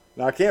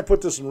 Now, I can't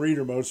put this in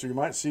reader mode, so you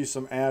might see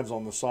some ads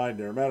on the side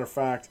there. Matter of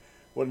fact,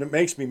 what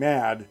makes me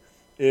mad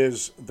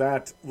is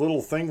that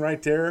little thing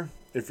right there.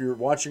 If you're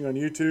watching on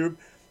YouTube,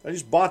 I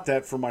just bought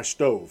that for my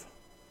stove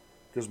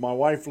because my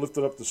wife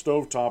lifted up the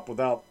stovetop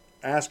without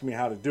asking me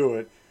how to do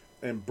it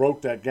and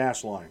broke that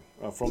gas line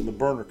from the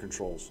burner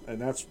controls.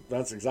 And that's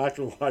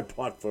exactly what I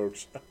bought,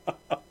 folks.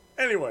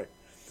 Anyway,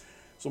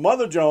 so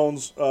Mother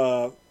Jones,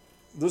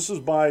 this is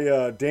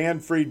by Dan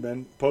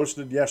Friedman,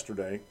 posted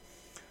yesterday.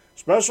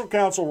 Special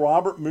counsel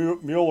Robert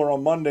Mueller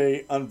on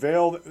Monday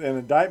unveiled an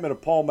indictment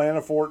of Paul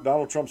Manafort,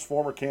 Donald Trump's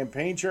former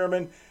campaign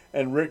chairman,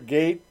 and Rick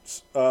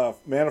Gates,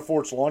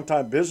 Manafort's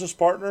longtime business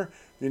partner.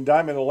 The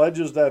indictment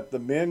alleges that the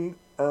men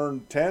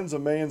earned tens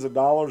of millions of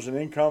dollars in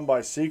income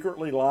by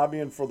secretly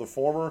lobbying for the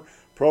former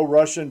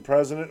pro-Russian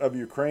president of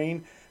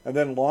Ukraine and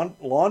then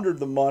laundered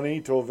the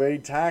money to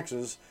evade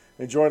taxes,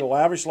 enjoyed a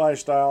lavish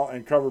lifestyle,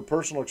 and covered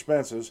personal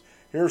expenses.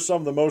 Here are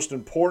some of the most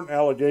important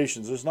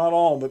allegations. It's not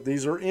all, but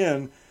these are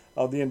in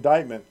the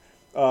indictment.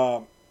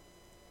 A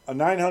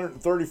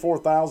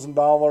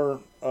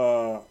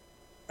 $934,000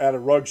 at a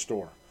rug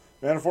store.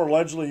 Manafort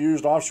allegedly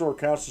used offshore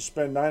accounts to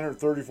spend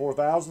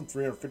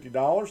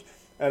 $934,350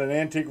 at an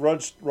antique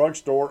rug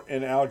store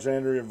in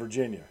Alexandria,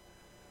 Virginia.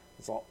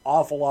 It's an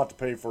awful lot to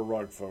pay for a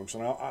rug, folks.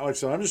 And like I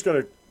said, I'm just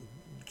going to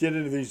get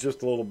into these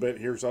just a little bit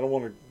here, so I don't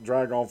want to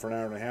drag on for an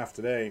hour and a half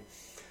today.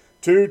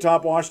 2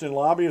 top Washington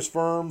lobbyist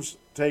firms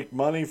take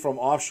money from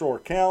offshore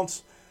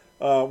accounts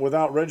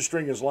without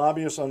registering as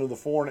lobbyists under the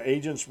Foreign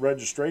Agents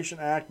Registration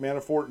Act.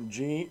 Manafort and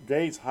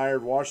Gates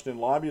hired Washington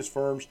lobbyist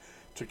firms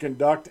to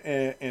conduct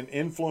an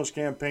influence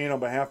campaign on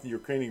behalf of the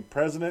Ukrainian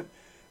president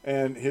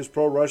and his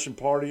pro-Russian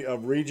party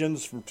of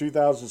regions from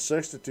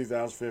 2006 to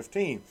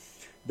 2015.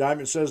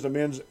 Indictment says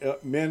the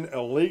men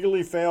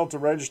illegally failed to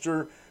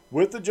register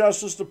with the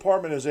Justice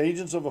Department as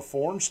agents of a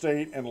foreign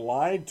state and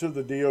lied to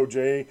the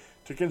DOJ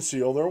to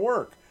conceal their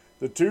work.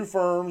 The 2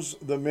 firms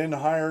the men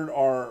hired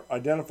are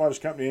identified as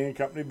Company A and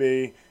Company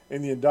B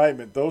in the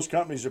indictment. Those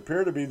companies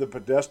appear to be the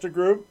Podesta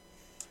Group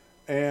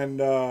and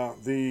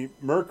the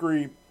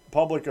Mercury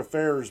Public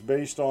Affairs,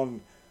 based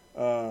on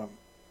their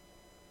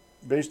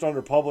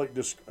public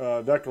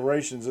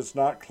declarations. It's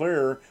not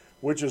clear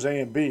which is A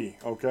and B.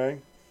 Okay,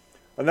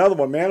 another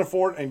one.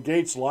 Manafort and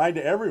Gates lied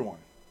to everyone,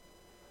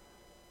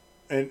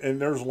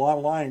 and there's a lot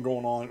of lying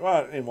going on.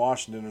 Well, in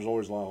Washington, there's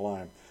always a lot of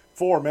lying.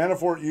 4.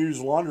 Manafort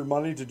used laundered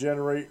money to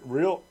generate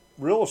real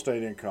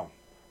estate income.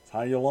 That's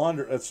how you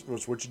launder.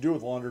 That's what you do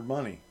with laundered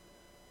money,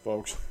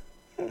 folks.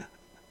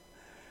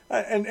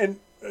 and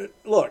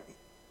look.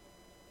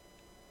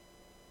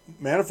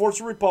 Manafort's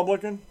a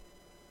Republican,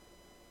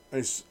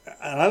 and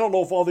I don't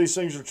know if all these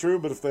things are true,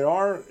 but if they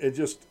are,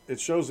 it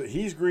shows that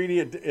he's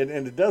greedy, and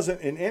it doesn't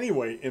in any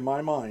way, in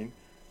my mind,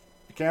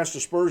 cast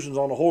aspersions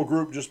on the whole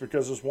group just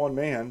because this one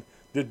man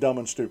did dumb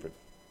and stupid.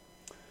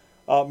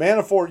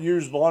 Manafort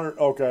used laundered.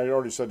 Okay, I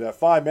already said that.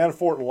 5.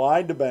 Manafort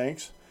lied to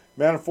banks.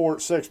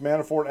 6.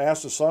 Manafort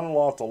asked his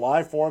son-in-law to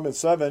lie for him, and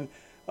 7.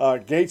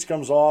 Gates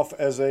comes off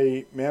as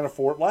a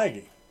Manafort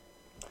laggy.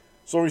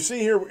 So we see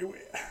here.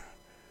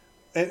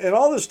 And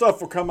all this stuff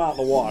will come out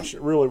in the wash.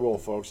 It really will,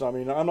 folks. I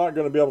mean, I'm not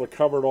going to be able to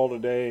cover it all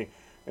today,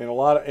 and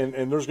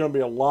there's going to be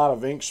a lot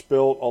of ink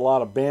spilt, a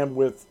lot of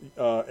bandwidth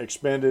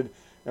expended,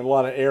 and a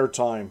lot of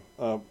airtime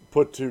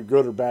put to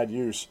good or bad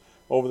use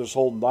over this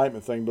whole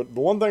indictment thing. But the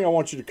one thing I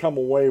want you to come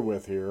away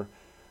with here,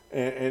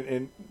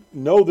 and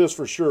know this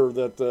for sure,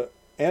 that the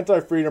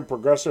anti-freedom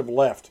progressive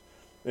left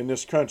in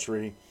this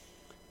country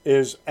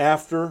is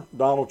after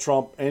Donald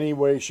Trump any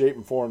way, shape,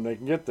 and form they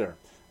can get there.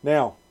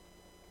 Now,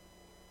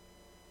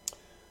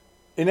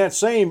 in that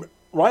same,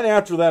 right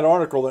after that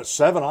article, that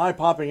 7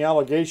 eye-popping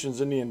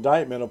allegations in the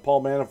indictment of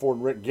Paul Manafort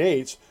and Rick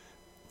Gates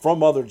from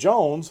Mother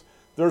Jones,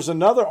 there's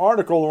another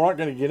article, we're not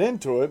going to get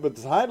into it, but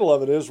the title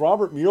of it is,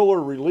 Robert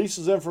Mueller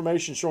releases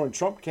information showing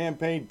Trump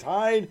campaign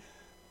tried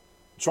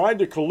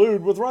to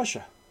collude with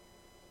Russia,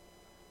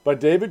 by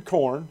David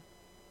Corn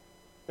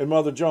and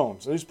Mother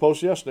Jones. These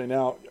posts yesterday.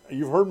 Now,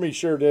 you've heard me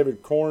share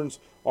David Corn's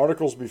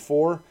articles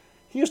before.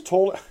 He's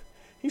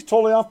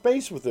totally off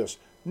base with this.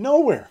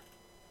 Nowhere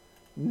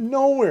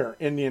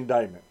in the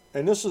indictment.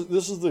 And this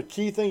is the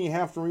key thing you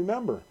have to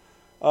remember.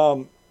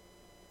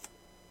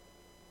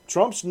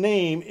 Trump's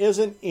name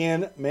isn't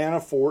in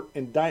Manafort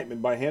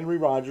indictment by Henry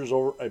Rogers,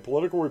 a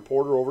political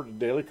reporter over at the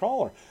Daily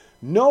Caller.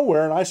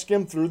 Nowhere, and I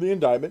skimmed through the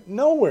indictment,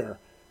 nowhere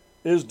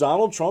is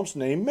Donald Trump's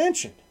name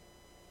mentioned.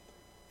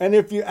 And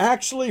if you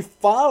actually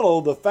follow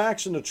the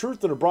facts and the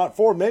truth that are brought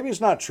forward, maybe it's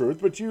not truth,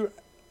 but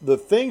the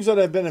things that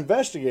have been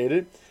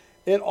investigated,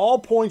 it all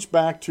points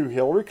back to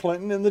Hillary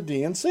Clinton and the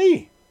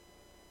DNC,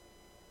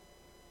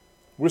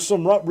 with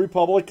some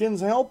Republicans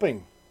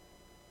helping,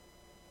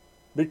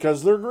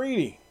 because they're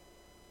greedy.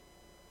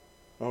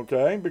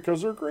 Okay?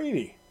 Because they're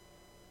greedy.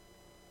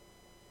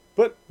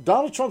 But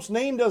Donald Trump's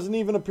name doesn't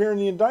even appear in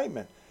the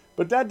indictment.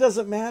 But that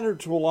doesn't matter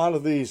to a lot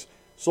of these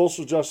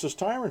social justice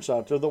tyrants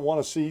out there that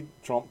want to see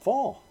Trump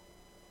fall.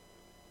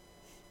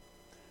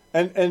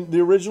 And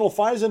the original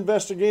FISA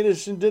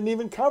investigation didn't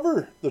even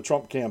cover the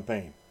Trump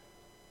campaign.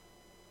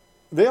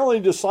 They only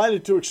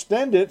decided to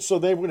extend it so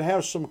they would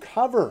have some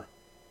cover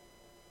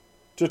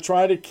to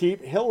try to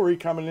keep Hillary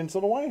coming into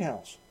the White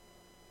House.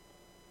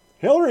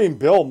 Hillary and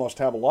Bill must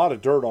have a lot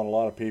of dirt on a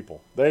lot of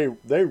people.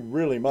 They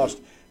really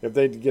must, if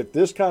they get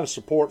this kind of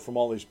support from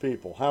all these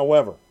people.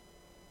 However,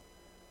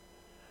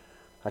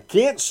 I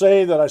can't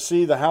say that I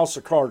see the house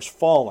of cards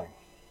falling,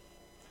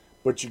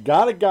 but you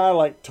got a guy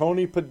like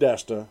Tony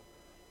Podesta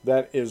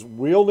that is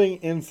wielding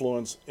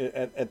influence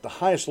at the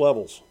highest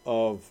levels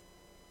of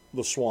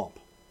the swamp.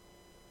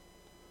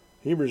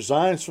 He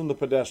resigns from the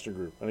Podesta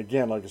Group. And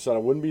again, like I said, I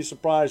wouldn't be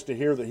surprised to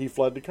hear that he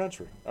fled the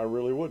country. I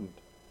really wouldn't.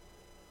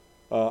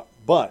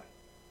 But,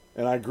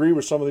 and I agree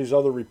with some of these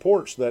other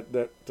reports that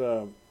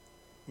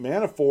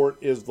Manafort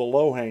is the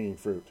low-hanging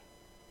fruit.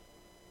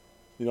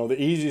 You know,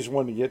 the easiest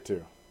one to get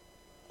to.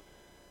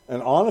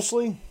 And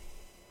honestly,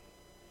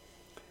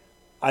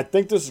 I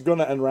think this is going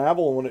to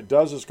unravel, and when it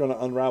does, it's going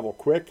to unravel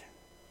quick.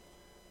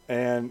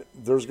 And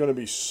there's going to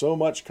be so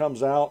much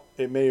comes out,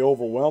 it may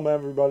overwhelm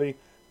everybody,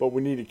 but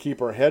we need to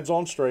keep our heads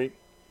on straight.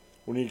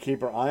 We need to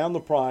keep our eye on the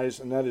prize,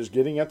 and that is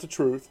getting at the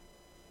truth.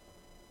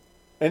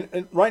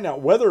 And right now,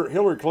 whether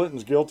Hillary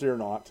Clinton's guilty or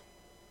not,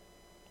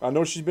 I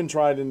know she's been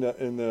tried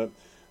in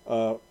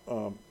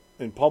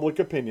public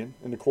opinion,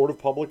 in the court of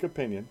public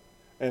opinion,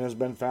 and has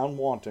been found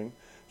wanting.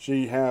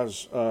 She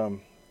has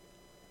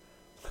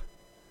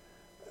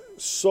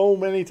so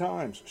many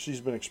times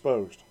she's been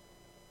exposed.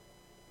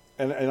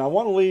 And I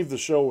want to leave the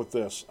show with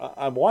this.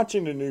 I'm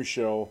watching the new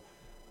show.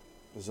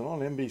 Is it on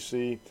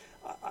NBC?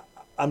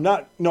 I'm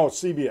not. No,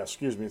 it's CBS.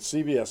 Excuse me. It's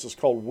CBS. It's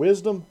called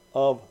Wisdom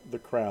of the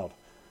Crowd.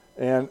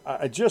 And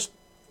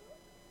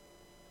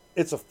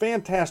it's a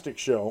fantastic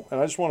show. And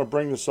I just want to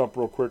bring this up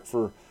real quick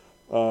for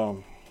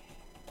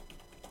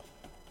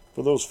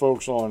those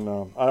folks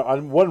on. I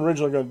wasn't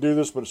originally going to do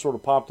this, but it sort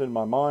of popped in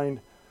my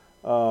mind.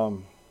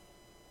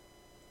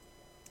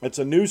 It's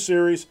a new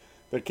series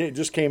that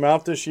just came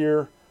out this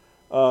year.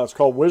 It's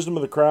called Wisdom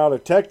of the Crowd. A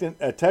tech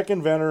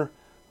inventor.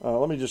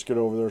 Let me just get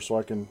over there so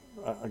I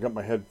got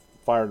my head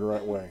fired the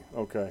right way.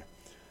 Okay.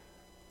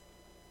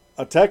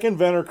 A tech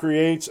inventor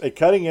creates a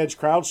cutting-edge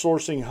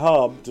crowdsourcing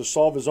hub to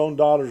solve his own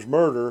daughter's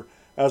murder,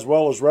 as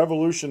well as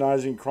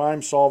revolutionizing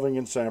crime solving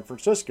in San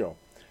Francisco.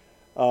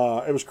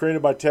 It was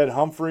created by Ted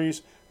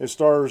Humphries. It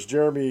stars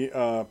Jeremy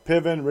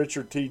Piven,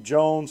 Richard T.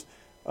 Jones,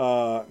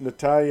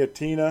 Natalia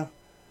Tina,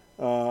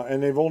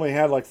 and they've only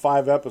had like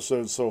 5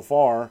 episodes so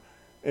far.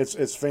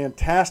 It's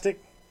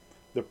fantastic.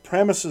 The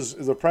premise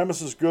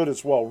is good.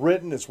 It's well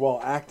written. It's well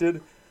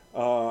acted,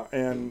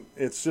 and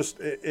it's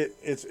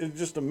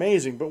just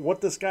amazing. But what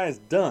this guy's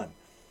done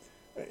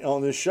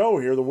on this show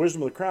here, the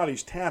Wisdom of the Crowd,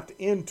 he's tapped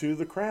into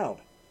the crowd,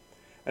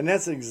 and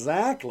that's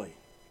exactly,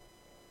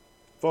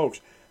 folks.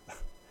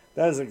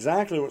 That is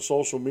exactly what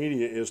social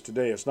media is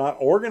today. It's not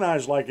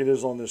organized like it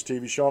is on this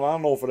TV show, and I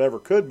don't know if it ever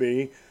could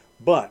be,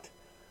 but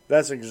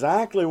that's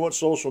exactly what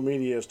social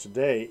media is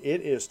today.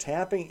 It is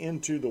tapping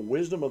into the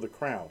wisdom of the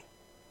crowd.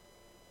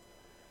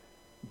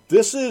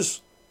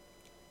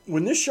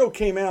 When this show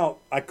came out,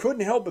 I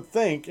couldn't help but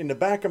think in the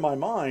back of my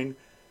mind,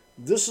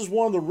 this is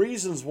one of the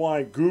reasons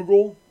why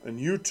Google and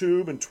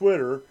YouTube and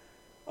Twitter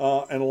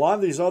and a lot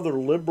of these other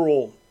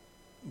liberal,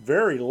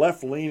 very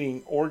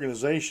left-leaning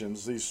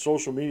organizations, these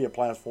social media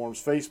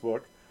platforms,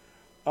 Facebook,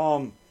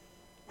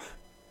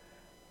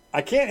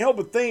 I can't help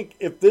but think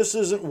if this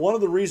isn't one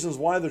of the reasons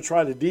why they're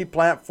trying to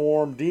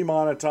deplatform,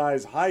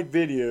 demonetize, hide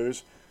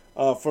videos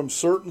from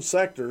certain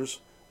sectors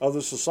of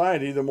the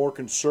society, the more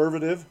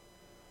conservative,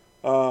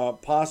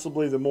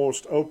 possibly the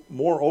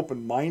more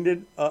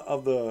open-minded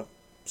of the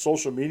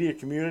social media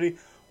community,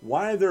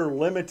 why they're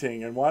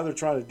limiting and why they're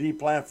trying to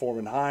deplatform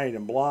and hide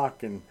and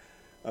block and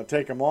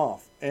take them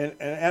off. And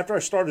after I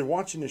started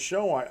watching the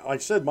show, I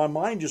said my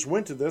mind just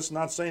went to this,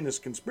 not saying it's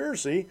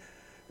conspiracy,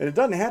 and it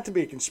doesn't have to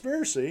be a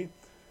conspiracy,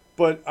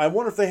 but I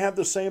wonder if they have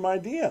the same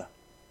idea,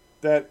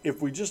 that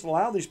if we just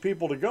allow these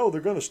people to go, they're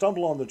going to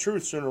stumble on the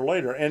truth sooner or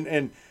later.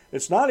 And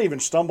it's not even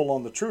stumble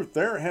on the truth.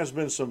 There has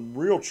been some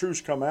real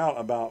truths come out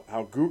about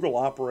how Google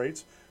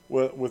operates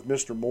with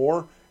Mr.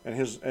 Moore and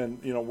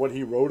what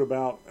he wrote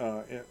about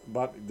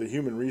the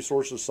human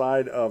resources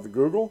side of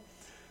Google.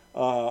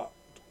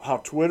 How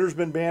Twitter's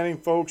been banning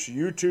folks,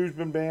 YouTube's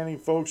been banning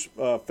folks,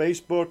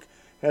 Facebook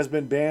has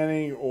been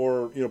banning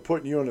or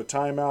putting you in a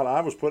timeout.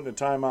 I was put in a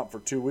timeout for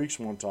 2 weeks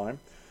one time.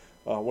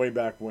 Way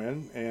back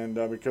when, and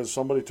because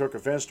somebody took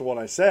offense to what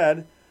I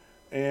said,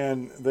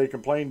 and they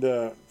complained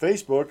to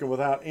Facebook, and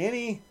without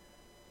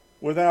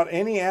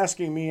any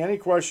asking me any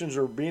questions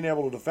or being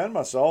able to defend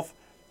myself,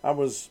 I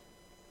was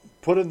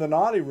put in the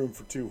naughty room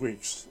for 2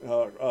 weeks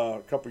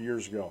a couple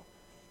years ago,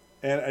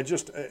 and it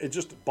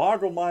just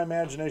boggled my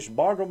imagination,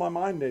 boggled my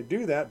mind. They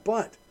do that,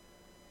 but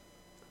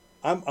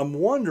I'm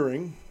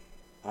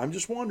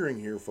just wondering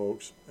here,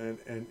 folks,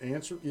 and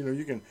answer.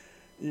 You can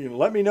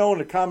let me know in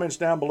the comments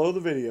down below the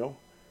video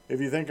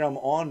if you think I'm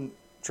on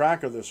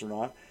track of this or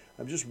not.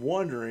 I'm just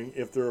wondering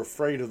if they're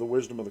afraid of the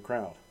wisdom of the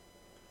crowd.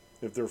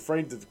 If they're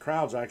afraid that the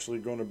crowd's actually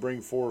going to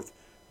bring forth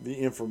the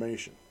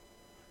information.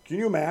 Can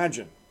you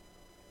imagine?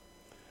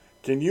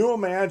 Can you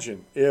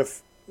imagine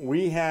if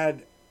we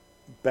had,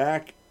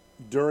 back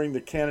during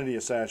the Kennedy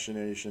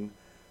assassination,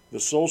 the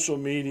social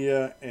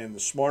media and the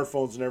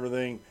smartphones and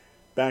everything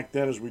back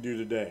then as we do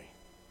today?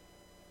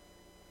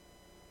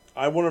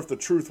 I wonder if the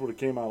truth would have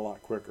came out a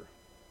lot quicker.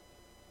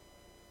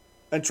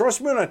 And trust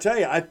me when I tell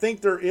you, I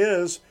think there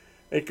is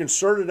a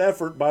concerted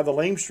effort by the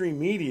lamestream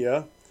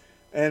media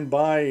and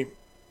by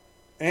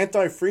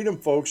anti-freedom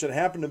folks that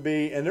happen to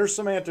be, and there's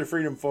some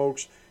anti-freedom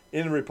folks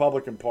in the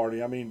Republican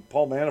Party. I mean,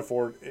 Paul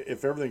Manafort,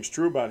 if everything's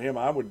true about him,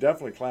 I would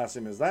definitely class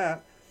him as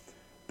that.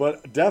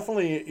 But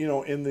definitely,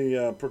 in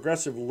the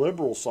progressive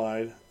liberal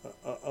side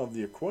of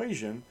the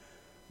equation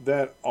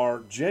that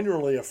are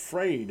generally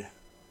afraid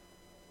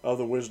of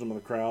the wisdom of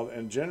the crowd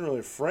and generally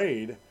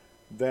afraid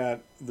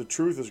that the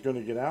truth is going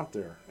to get out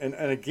there. And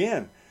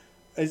again,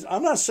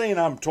 I'm not saying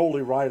I'm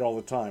totally right all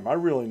the time. I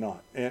really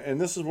not. And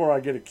this is where I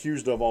get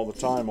accused of all the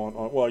time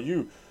on well,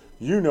 you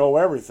know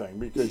everything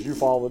because you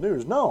follow the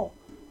news. No,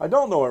 I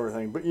don't know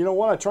everything. But you know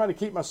what? I try to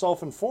keep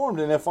myself informed.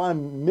 And if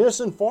I'm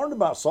misinformed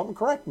about something,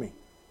 correct me.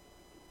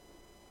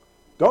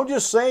 Don't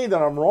just say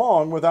that I'm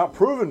wrong without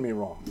proving me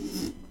wrong.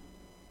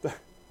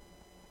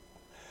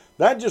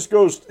 That just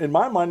goes, in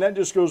my mind, that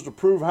just goes to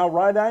prove how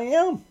right I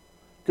am.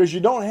 Because you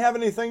don't have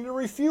anything to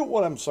refute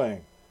what I'm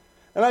saying.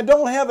 And I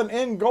don't have an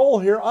end goal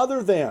here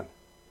other than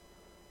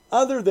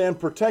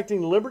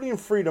protecting liberty and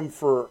freedom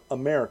for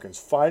Americans,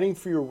 fighting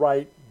for your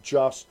right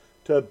just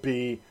to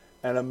be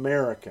an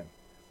American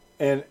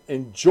and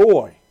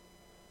enjoy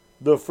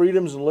the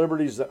freedoms and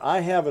liberties that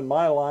I have in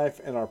my life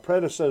and our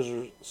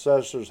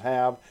predecessors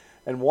have,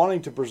 and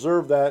wanting to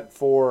preserve that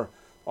for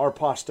our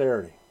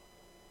posterity.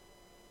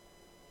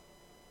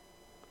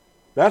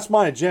 That's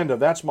my agenda.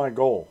 That's my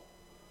goal.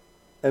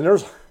 And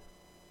there's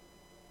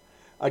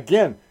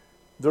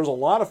a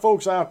lot of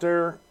folks out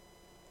there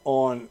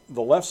on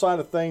the left side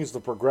of things, the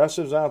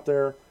progressives out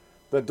there,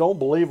 that don't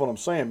believe what I'm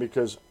saying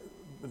because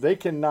they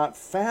cannot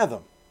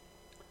fathom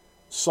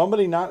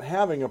somebody not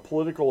having a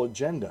political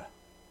agenda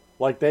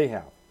like they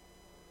have.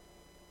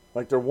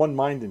 Like their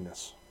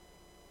one-mindedness.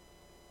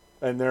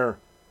 And they're,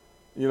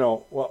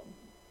 the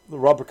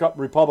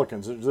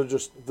Republicans, they're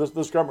just,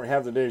 this government we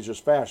have today is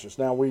just fascist.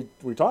 Now, we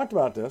talked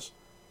about this.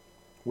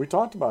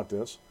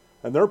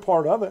 And they're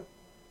part of it.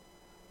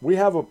 We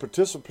have a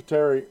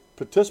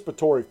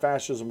participatory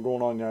fascism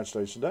going on in the United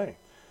States today.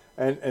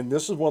 And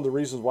this is one of the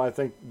reasons why I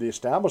think the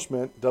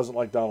establishment doesn't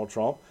like Donald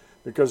Trump,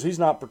 because he's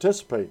not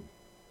participating.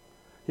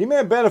 He may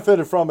have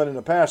benefited from it in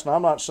the past, and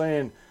I'm not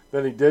saying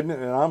that he didn't,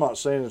 and I'm not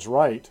saying it's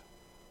right.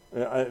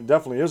 It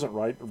definitely isn't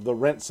right. The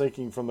rent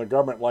seeking from the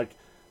government like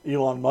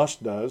Elon Musk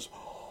does,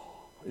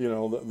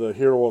 the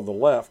hero of the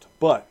left.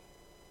 But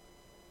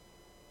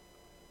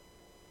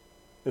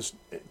it's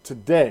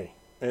today,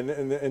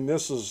 and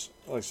this is,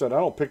 like I said, I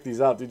don't pick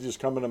these out. They just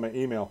come into my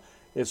email.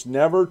 It's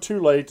never too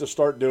late to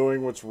start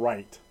doing what's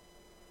right.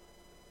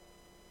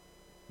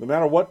 No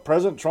matter what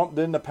President Trump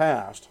did in the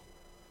past,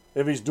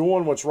 if he's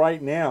doing what's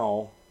right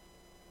now,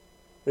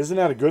 isn't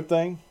that a good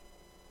thing?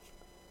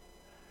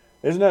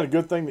 Isn't that a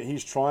good thing that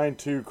he's trying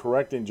to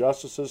correct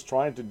injustices,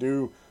 trying to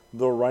do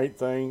the right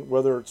thing,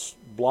 whether it's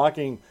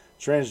blocking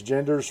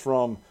transgenders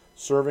from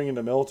serving in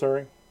the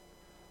military,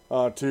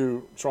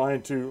 to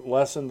trying to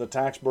lessen the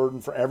tax burden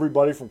for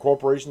everybody from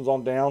corporations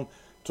on down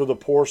to the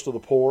poorest of the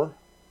poor,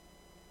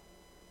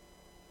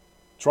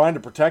 trying to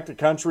protect the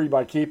country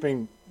by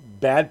keeping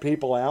bad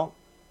people out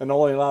and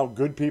only allow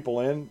good people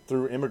in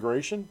through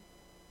immigration?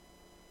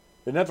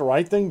 Isn't that the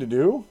right thing to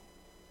do?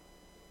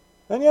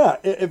 And yeah,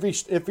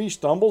 if he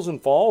stumbles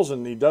and falls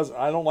and he does,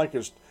 I don't like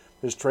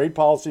his trade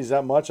policies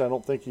that much. I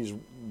don't think he's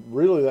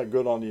really that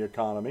good on the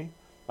economy.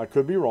 I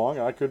could be wrong.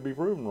 I could be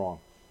proven wrong.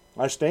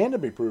 I stand to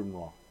be proven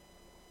wrong.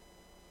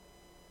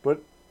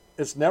 But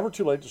it's never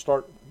too late to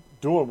start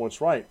doing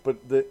what's right.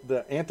 But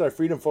the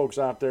anti-freedom folks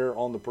out there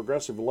on the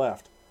progressive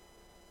left,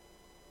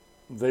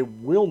 they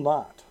will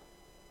not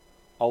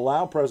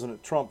allow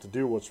President Trump to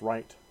do what's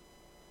right.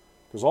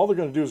 Because all they're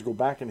going to do is go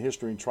back in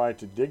history and try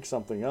to dig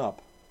something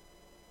up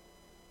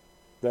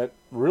that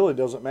really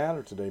doesn't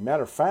matter today.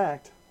 Matter of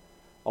fact,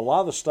 a lot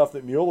of the stuff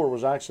that Mueller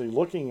was actually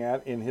looking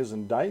at in his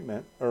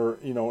indictment, or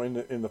in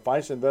the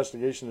FISA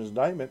investigation, his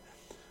indictment,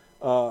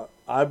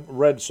 I've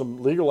read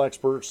some legal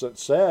experts that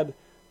said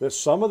that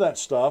some of that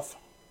stuff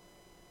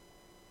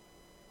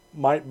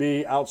might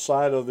be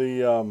outside of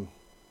the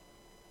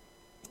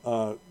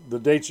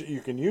dates that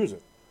you can use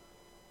it.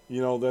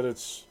 That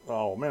it's,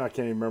 oh man, I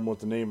can't even remember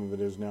what the name of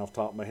it is now off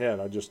the top of my head.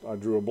 I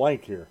drew a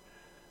blank here.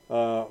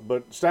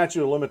 But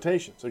statute of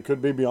limitations. It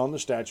could be beyond the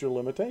statute of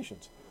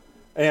limitations.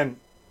 And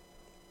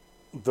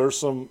there's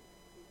some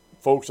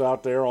folks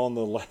out there on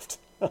the left,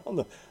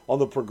 on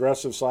the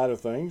progressive side of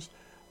things,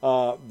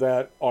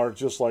 that are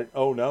just like,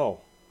 oh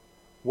no,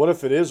 what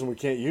if it is and we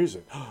can't use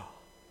it?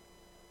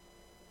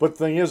 But the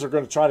thing is, they're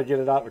going to try to get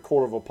it out in the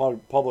court of a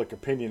public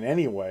opinion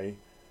anyway,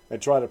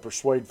 and try to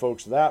persuade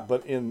folks of that.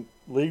 But in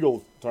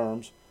legal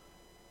terms,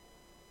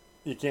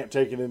 you can't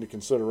take it into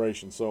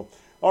consideration. So,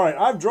 all right,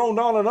 I've droned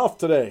on enough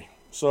today.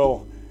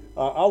 So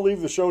I'll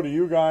leave the show to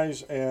you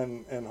guys,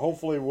 and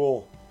hopefully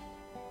we'll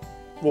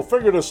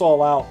figure this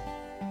all out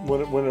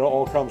when it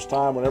all comes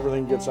time, when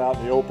everything gets out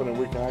in the open, and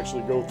we can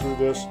actually go through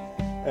this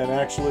and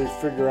actually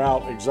figure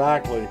out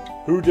exactly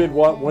who did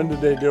what, when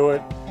did they do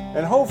it,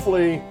 and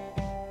hopefully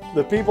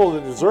the people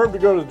that deserve to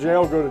go to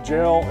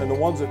jail, and the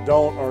ones that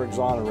don't are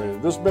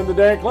exonerated. This has been the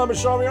Dan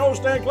Clements Show. I'm your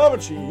host, Dan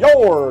Clements,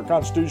 your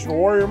constitutional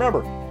warrior.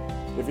 Remember,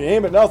 if you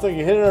aim at nothing,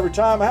 you hit it every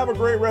time. Have a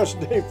great rest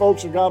of the day,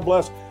 folks, and God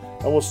bless.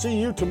 And we'll see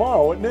you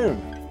tomorrow at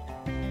noon.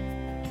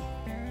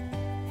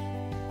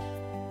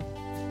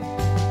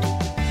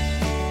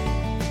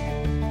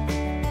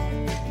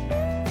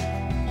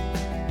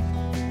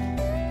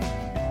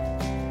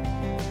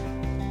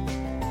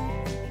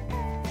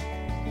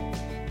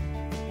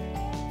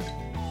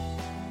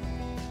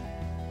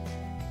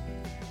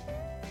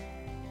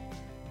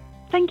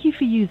 Thank you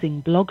for using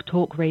Blog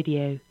Talk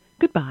Radio.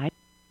 Goodbye.